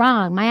like, you're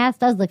wrong. My ass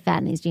does look fat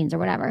in these jeans or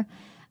whatever.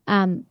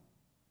 When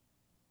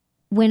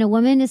a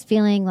woman is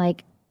feeling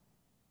like,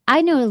 I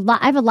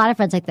have a lot of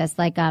friends like this,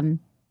 like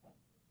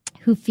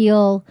who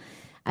feel,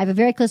 I have a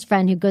very close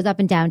friend who goes up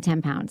and down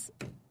 10 pounds.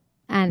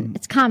 And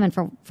it's common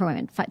for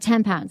women,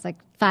 10 pounds, like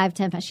 10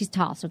 pounds. She's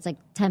tall, so it's like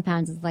 10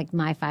 pounds is like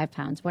my 5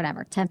 pounds,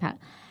 whatever, 10 pounds.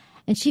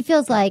 And she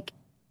feels like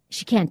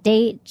she can't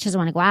date. She doesn't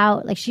want to go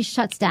out. Like she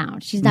shuts down.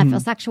 She's not feel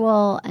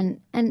sexual.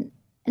 And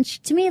she,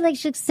 to me, like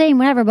she's saying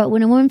whatever. But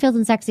when a woman feels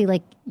unsexy,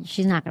 like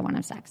she's not going to want to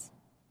have sex.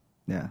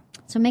 Yeah.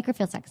 So make her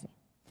feel sexy.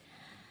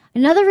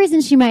 Another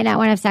reason she might not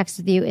want to have sex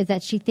with you is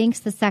that she thinks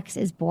the sex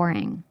is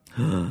boring.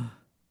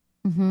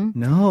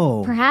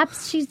 No.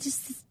 Perhaps she's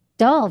just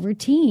dull,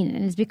 routine,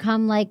 and has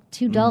become like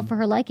too dull for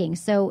her liking.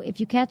 So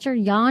if you catch her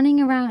yawning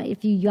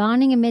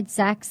amid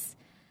sex,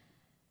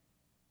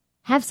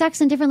 have sex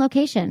in a different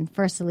location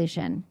for a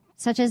solution,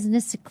 such as in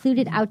a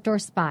secluded outdoor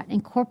spot.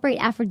 Incorporate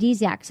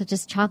aphrodisiacs such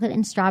as chocolate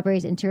and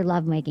strawberries into your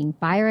lovemaking.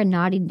 Buy her a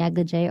naughty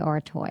negligee or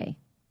a toy.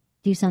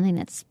 Do something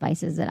that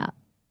spices it up.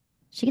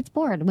 She gets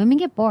bored. Women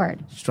get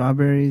bored.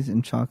 Strawberries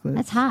and chocolate?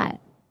 That's hot.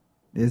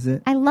 Is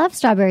it? I love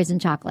strawberries and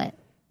chocolate.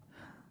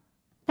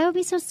 That would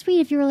be so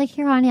sweet if you were like,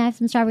 here, honey, I have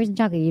some strawberries and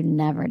chocolate. You'd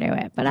never do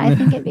it, but I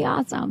think it'd be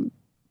awesome.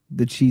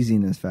 The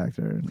cheesiness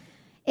factor.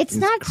 It's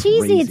not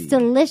cheesy. It's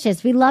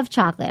delicious. We love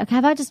chocolate. Okay, how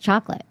about just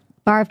chocolate?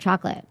 Bar of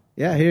chocolate.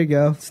 Yeah, here you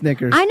go.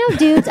 Snickers. I know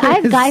dudes. I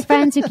have guy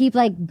friends who keep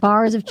like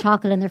bars of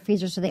chocolate in their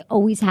freezer, so they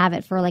always have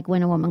it for like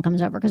when a woman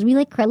comes over. Because we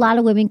like a lot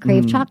of women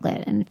crave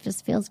chocolate, and it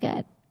just feels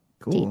good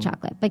to eat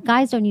chocolate. But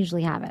guys don't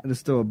usually have it.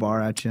 Just throw a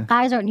bar at you.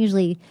 Guys aren't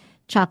usually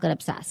chocolate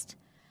obsessed.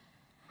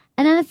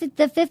 And then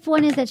the fifth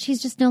one is that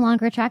she's just no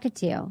longer attracted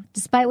to you.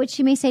 Despite what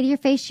she may say to your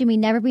face, she may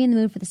never be in the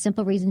mood for the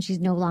simple reason she's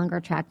no longer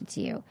attracted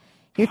to you.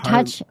 Your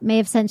touch may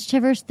have sent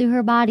shivers through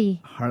her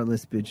body.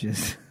 Heartless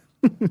bitches.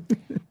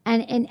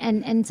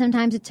 and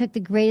sometimes it took the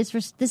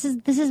greatest.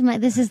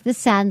 This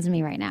saddens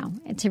me right now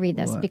to read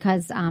this. What?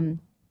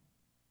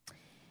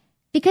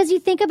 Because you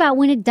think about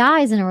when it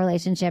dies in a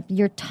relationship,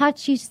 your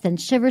touch used to send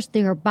shivers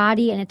through her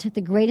body, and it took the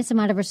greatest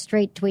amount of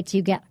restraint to wait till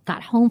you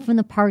got home from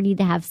the party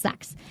to have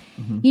sex.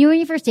 Mm-hmm. You know when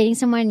you're first dating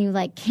someone and you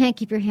like can't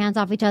keep your hands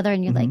off each other,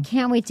 and you're like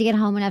can't wait to get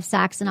home and have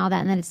sex and all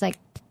that, and then it's like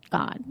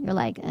gone. You're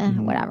like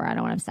whatever, I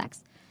don't want to have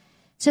sex.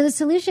 So the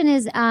solution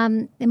is it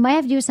might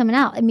have to do with someone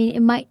else. I mean, it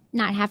might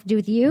not have to do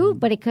with you,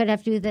 but it could have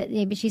to do with that.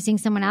 Maybe she's seeing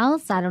someone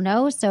else. I don't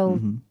know. So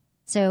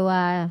you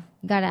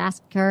got to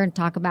ask her and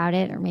talk about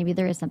it, or maybe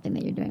there is something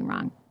that you're doing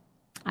wrong.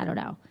 I don't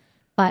know,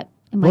 but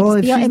it might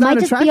just be, if she's not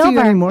attracted to you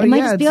anymore,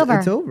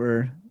 it's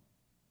over.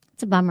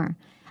 It's a bummer.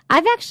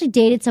 I've actually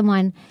dated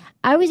someone.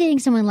 I was dating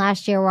someone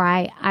last year where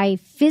I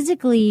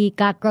physically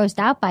got grossed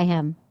out by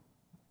him.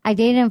 I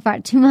dated him for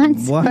 2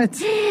 months.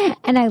 What?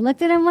 And I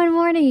looked at him one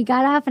morning. He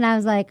got up, and I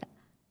was like,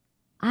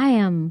 I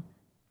am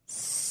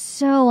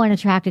so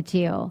unattracted to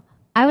you.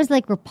 I was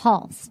like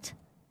repulsed.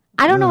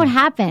 I don't know what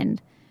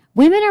happened.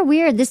 Women are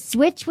weird. This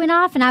switch went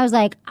off, and I was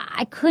like,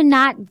 I could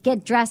not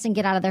get dressed and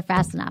get out of there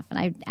fast enough, and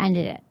I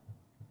ended it.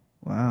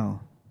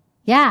 Wow.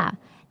 Yeah.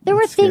 There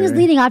were things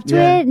leading up to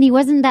it, and he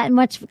wasn't that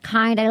much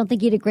kind. I don't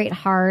think he had a great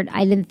heart.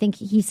 I didn't think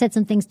he said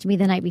some things to me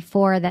the night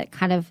before that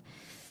kind of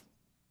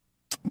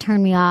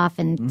turned me off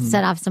and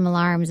set off some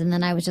alarms, and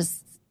then I was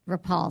just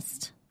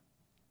repulsed.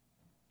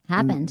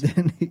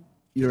 Happened.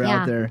 You're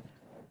out there.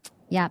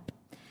 Yep.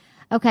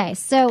 Okay,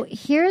 so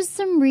here's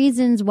some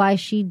reasons why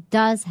she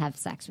does have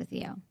sex with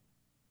you.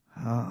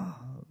 Oh,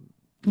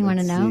 you want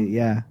to know? See.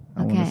 Yeah,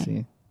 I want to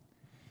see.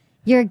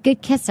 You're a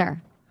good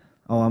kisser.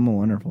 Oh, I'm a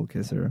wonderful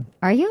kisser.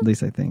 Are you? At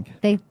least I think.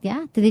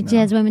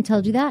 Has women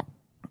told you that?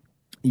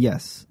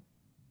 Yes,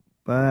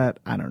 but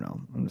I don't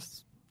know.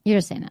 You're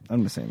just saying that.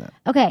 I'm just saying that.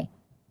 Okay.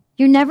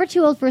 You're never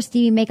too old for a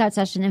steamy makeout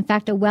session. In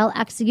fact, a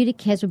well-executed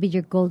kiss would be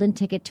your golden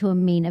ticket to a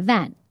main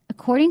event.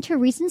 According to a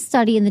recent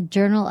study in the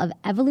Journal of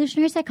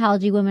Evolutionary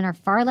Psychology, women are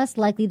far less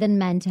likely than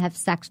men to have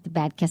sex with a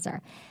bad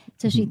kisser.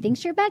 So if she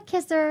thinks you're a bad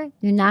kisser,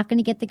 you're not going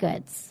to get the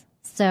goods.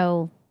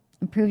 So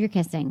improve your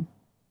kissing.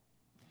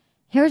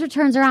 Here's what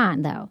turns her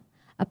on, though.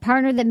 A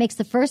partner that makes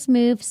the first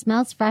move,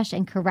 smells fresh,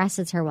 and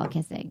caresses her while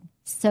kissing.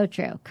 So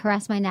true.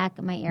 Caress my neck,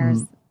 my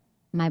ears,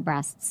 my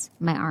breasts,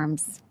 my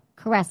arms.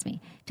 Caress me.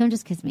 Don't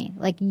just kiss me.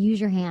 Like,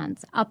 use your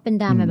hands up and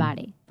down my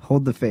body.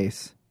 Hold the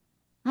face.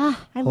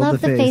 Ah, I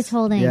love the face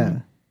holding. Yeah.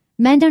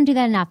 Men don't do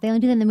that enough. They only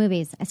do that in the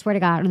movies. I swear to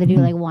God. Or they do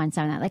like once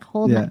on that. Like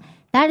hold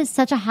that is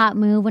such a hot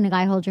move when a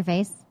guy holds your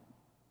face.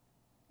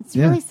 It's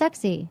really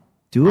sexy.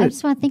 Do it. I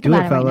just want to think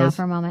about it right now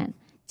for a moment.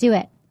 Do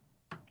it.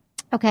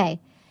 Okay.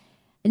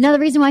 Another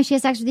reason why she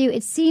has sex with you,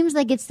 it seems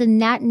like it's the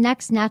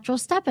next natural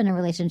step in a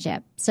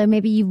relationship. So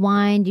maybe you've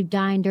wined, you've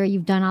dined her,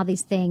 you've done all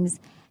these things.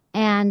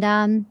 And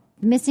the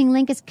missing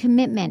link is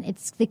commitment.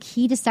 It's the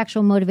key to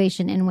sexual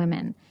motivation in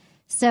women.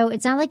 So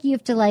it's not like you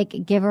have to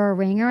like give her a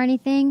ring or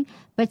anything,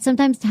 but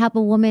sometimes to help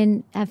a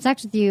woman have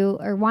sex with you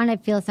or want to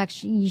feel sex,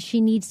 she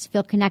needs to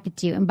feel connected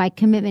to you. And by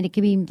commitment, it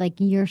could be like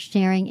you're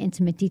sharing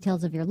intimate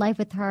details of your life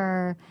with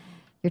her.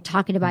 You're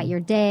talking about your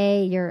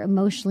day. You're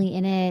emotionally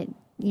in it,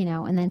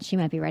 and then she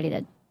might be ready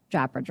to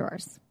drop her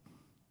drawers.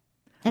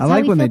 That's I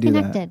like when they do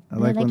connected. that. I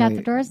like when drop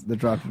the drawers. The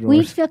drop the drawers. We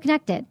need to feel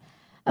connected.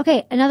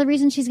 Okay, another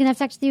reason she's going to have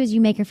sex with you is you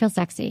make her feel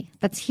sexy.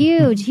 That's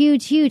huge,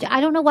 huge, huge. I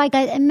don't know why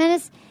guys, and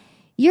Menace,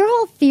 your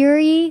whole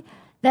theory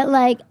that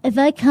like if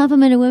I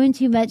compliment a woman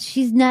too much,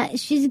 she's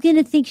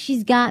gonna think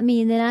she's got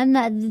me, and then I'm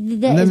not.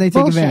 And then they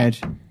bullshit. Take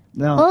advantage.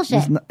 No,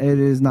 bullshit. It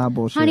is not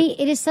bullshit,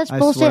 honey. It is such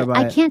bullshit.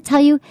 I can't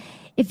tell you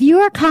if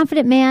you're a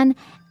confident man,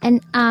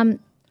 and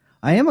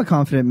I am a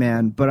confident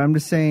man, but I'm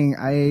just saying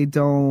I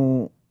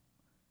don't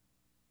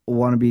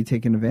want to be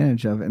taken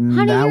advantage of, and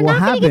honey, that you're will not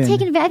happen. Gonna get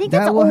taken advantage. I think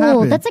that's old.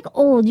 Happen. That's like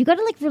old. You got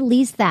to like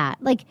release that.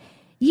 Like.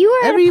 You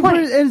are at a point.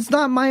 It's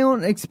not my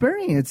own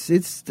experience.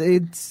 It's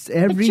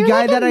every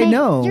guy that I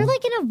know. You're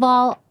like an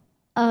evolved.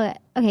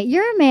 Okay,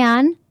 you're a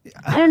man.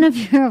 I don't know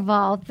if you're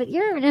evolved, but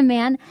you're a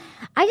man.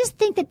 I just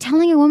think that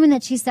telling a woman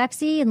that she's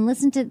sexy and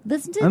listen to.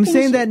 I'm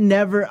saying that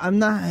never. I'm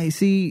not. I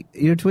see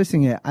you're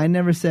twisting it. I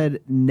never said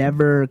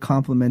never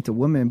compliment a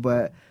woman,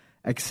 but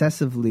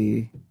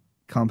excessively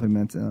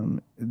compliment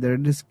them. They're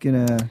just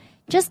gonna.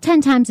 Just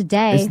 10 times a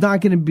day. It's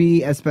not gonna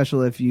be as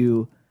special if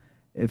you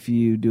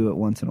do it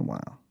once in a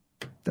while.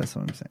 That's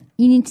what I'm saying.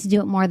 You need to do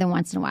it more than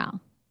once in a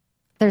while.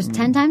 There's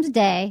 10 times a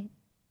day,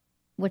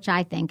 which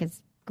I think is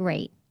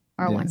great,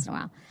 or once in a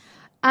while.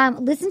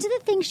 Listen to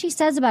the things she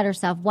says about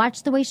herself.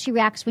 Watch the way she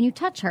reacts when you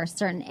touch her.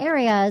 Certain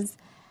areas.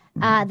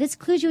 This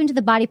clues you into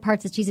the body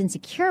parts that she's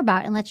insecure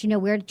about and lets you know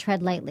where to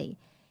tread lightly.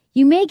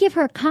 You may give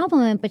her a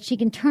compliment, but she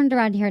can turn it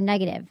around to hear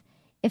negative.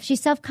 If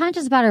she's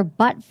self-conscious about her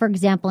butt, for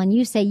example, and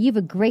you say, you have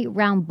a great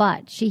round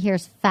butt, she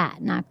hears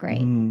fat, not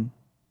great. You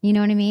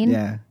know what I mean?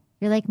 Yeah.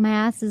 You're like, my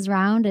ass is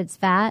round, it's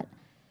fat.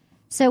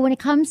 So when it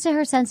comes to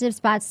her sensitive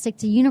spots, stick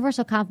to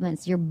universal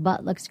compliments. Your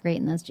butt looks great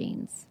in those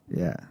jeans.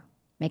 Yeah.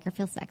 Make her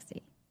feel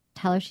sexy.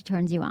 Tell her she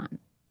turns you on.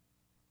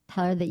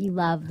 Tell her that you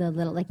love the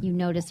little, like you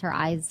notice her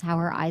eyes, how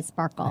her eyes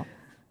sparkle.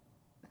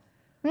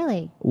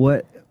 Really?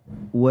 What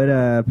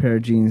pair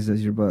of jeans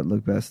does your butt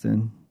look best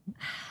in?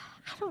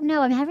 I don't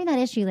know. I'm having that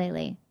issue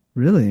lately.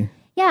 Really?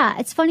 Yeah,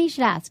 it's funny you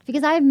should ask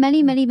because I have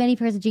many, many, many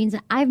pairs of jeans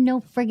and I have no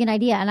friggin'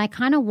 idea. And I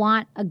kind of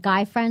want a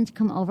guy friend to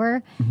come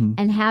over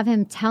and have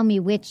him tell me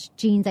which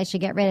jeans I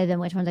should get rid of and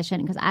which ones I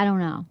shouldn't because I don't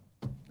know.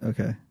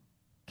 Okay.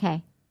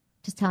 Okay.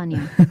 Just telling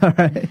you. All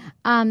right.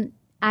 All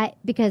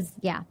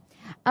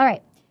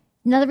right.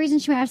 Another reason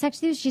she might have sex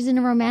with you is she's in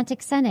a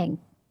romantic setting.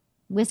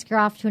 Whisk her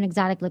off to an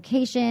exotic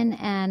location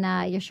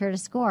and you're sure to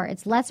score.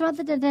 It's less about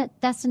the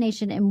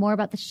destination and more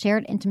about the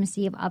shared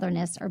intimacy of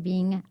otherness or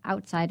being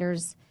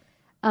outsiders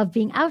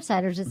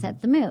that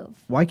set the move.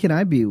 Why can't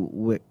I be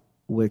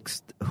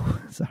whisked?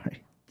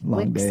 Sorry.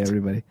 Long day, Whisked.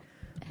 everybody.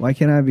 Why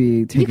can't I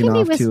be taken off to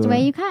You can be whisked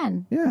away. You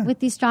can. Yeah. With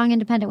these strong,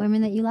 independent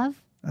women that you love.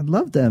 I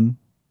love them.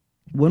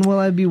 When will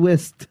I be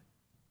whisked?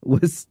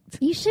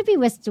 You should be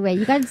whisked away.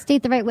 You got to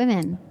date the right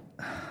women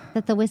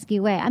that they'll whisk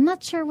you away. I'm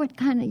not sure what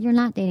kind of, you're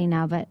not dating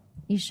now, but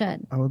you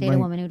should date a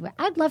woman who'd.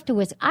 I'd love to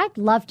whisk. I'd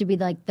love to be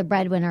like the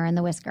breadwinner and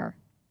the whisker.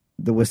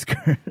 The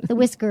whisker. The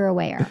whisker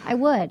awayer. I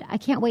would. I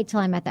can't wait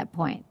till I'm at that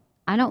point.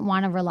 I don't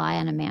want to rely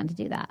on a man to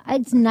do that.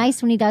 It's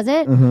nice when he does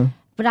it,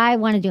 but I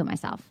want to do it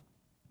myself.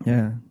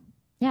 Yeah.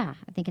 Yeah,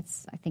 I think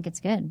it's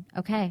good.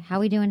 Okay, how are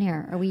we doing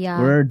here? Are we?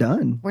 We're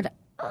done. We're done.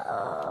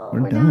 Oh,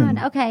 we're done.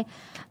 Okay,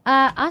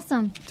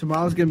 awesome.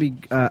 Tomorrow's gonna be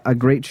a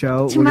great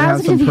show. Tomorrow's we're gonna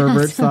have some gonna be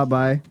perverts awesome. stop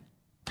by.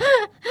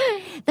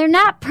 They're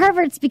not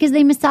perverts because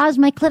they massage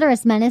my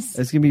clitoris, Menace.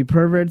 It's gonna be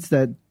perverts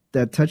that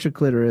touch a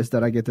clitoris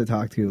that I get to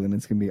talk to, and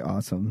it's gonna be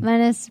awesome.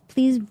 Menace,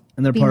 please.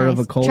 And they're be part nice. of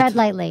a cult. Tread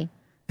lightly.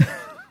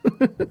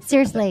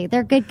 Seriously,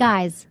 they're good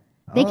guys.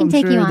 They can I'm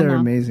take sure you on. They're though.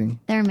 amazing.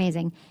 They're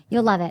amazing.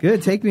 You'll love it.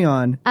 Good, take me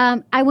on.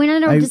 I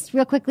went on just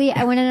real quickly.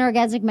 I went on an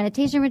orgasmic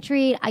meditation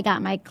retreat. I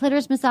got my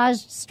clitoris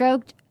massaged,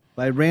 stroked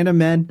By random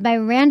men. by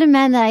random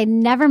men that I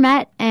never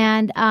met,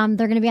 and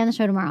they're going to be on the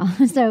show tomorrow.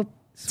 So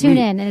tune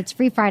in, and it's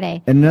free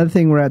Friday. And another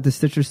thing, we're at the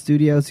Stitcher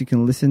Studios. You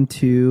can listen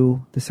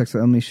to the Sex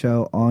with Emily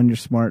show on your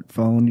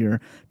smartphone, your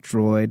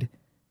Droid,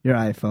 your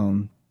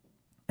iPhone,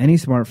 any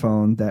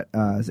smartphone that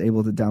is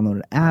able to download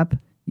an app.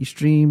 You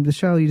stream the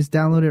show, you just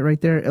download it right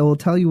there. It will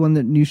tell you when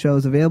the new show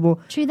is available.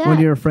 True that. When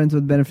you're a Friends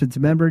with Benefits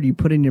member, you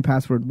put in your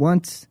password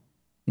once,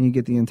 and you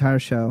get the entire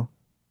show.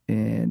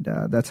 And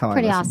that's how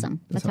Pretty I listen.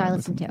 awesome. That's how I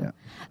listen to. Yeah.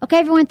 Okay,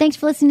 everyone, thanks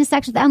for listening to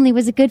Sex with Emily.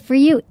 Was it good for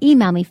you?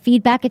 Email me,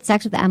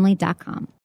 feedback@sexwithemily.com.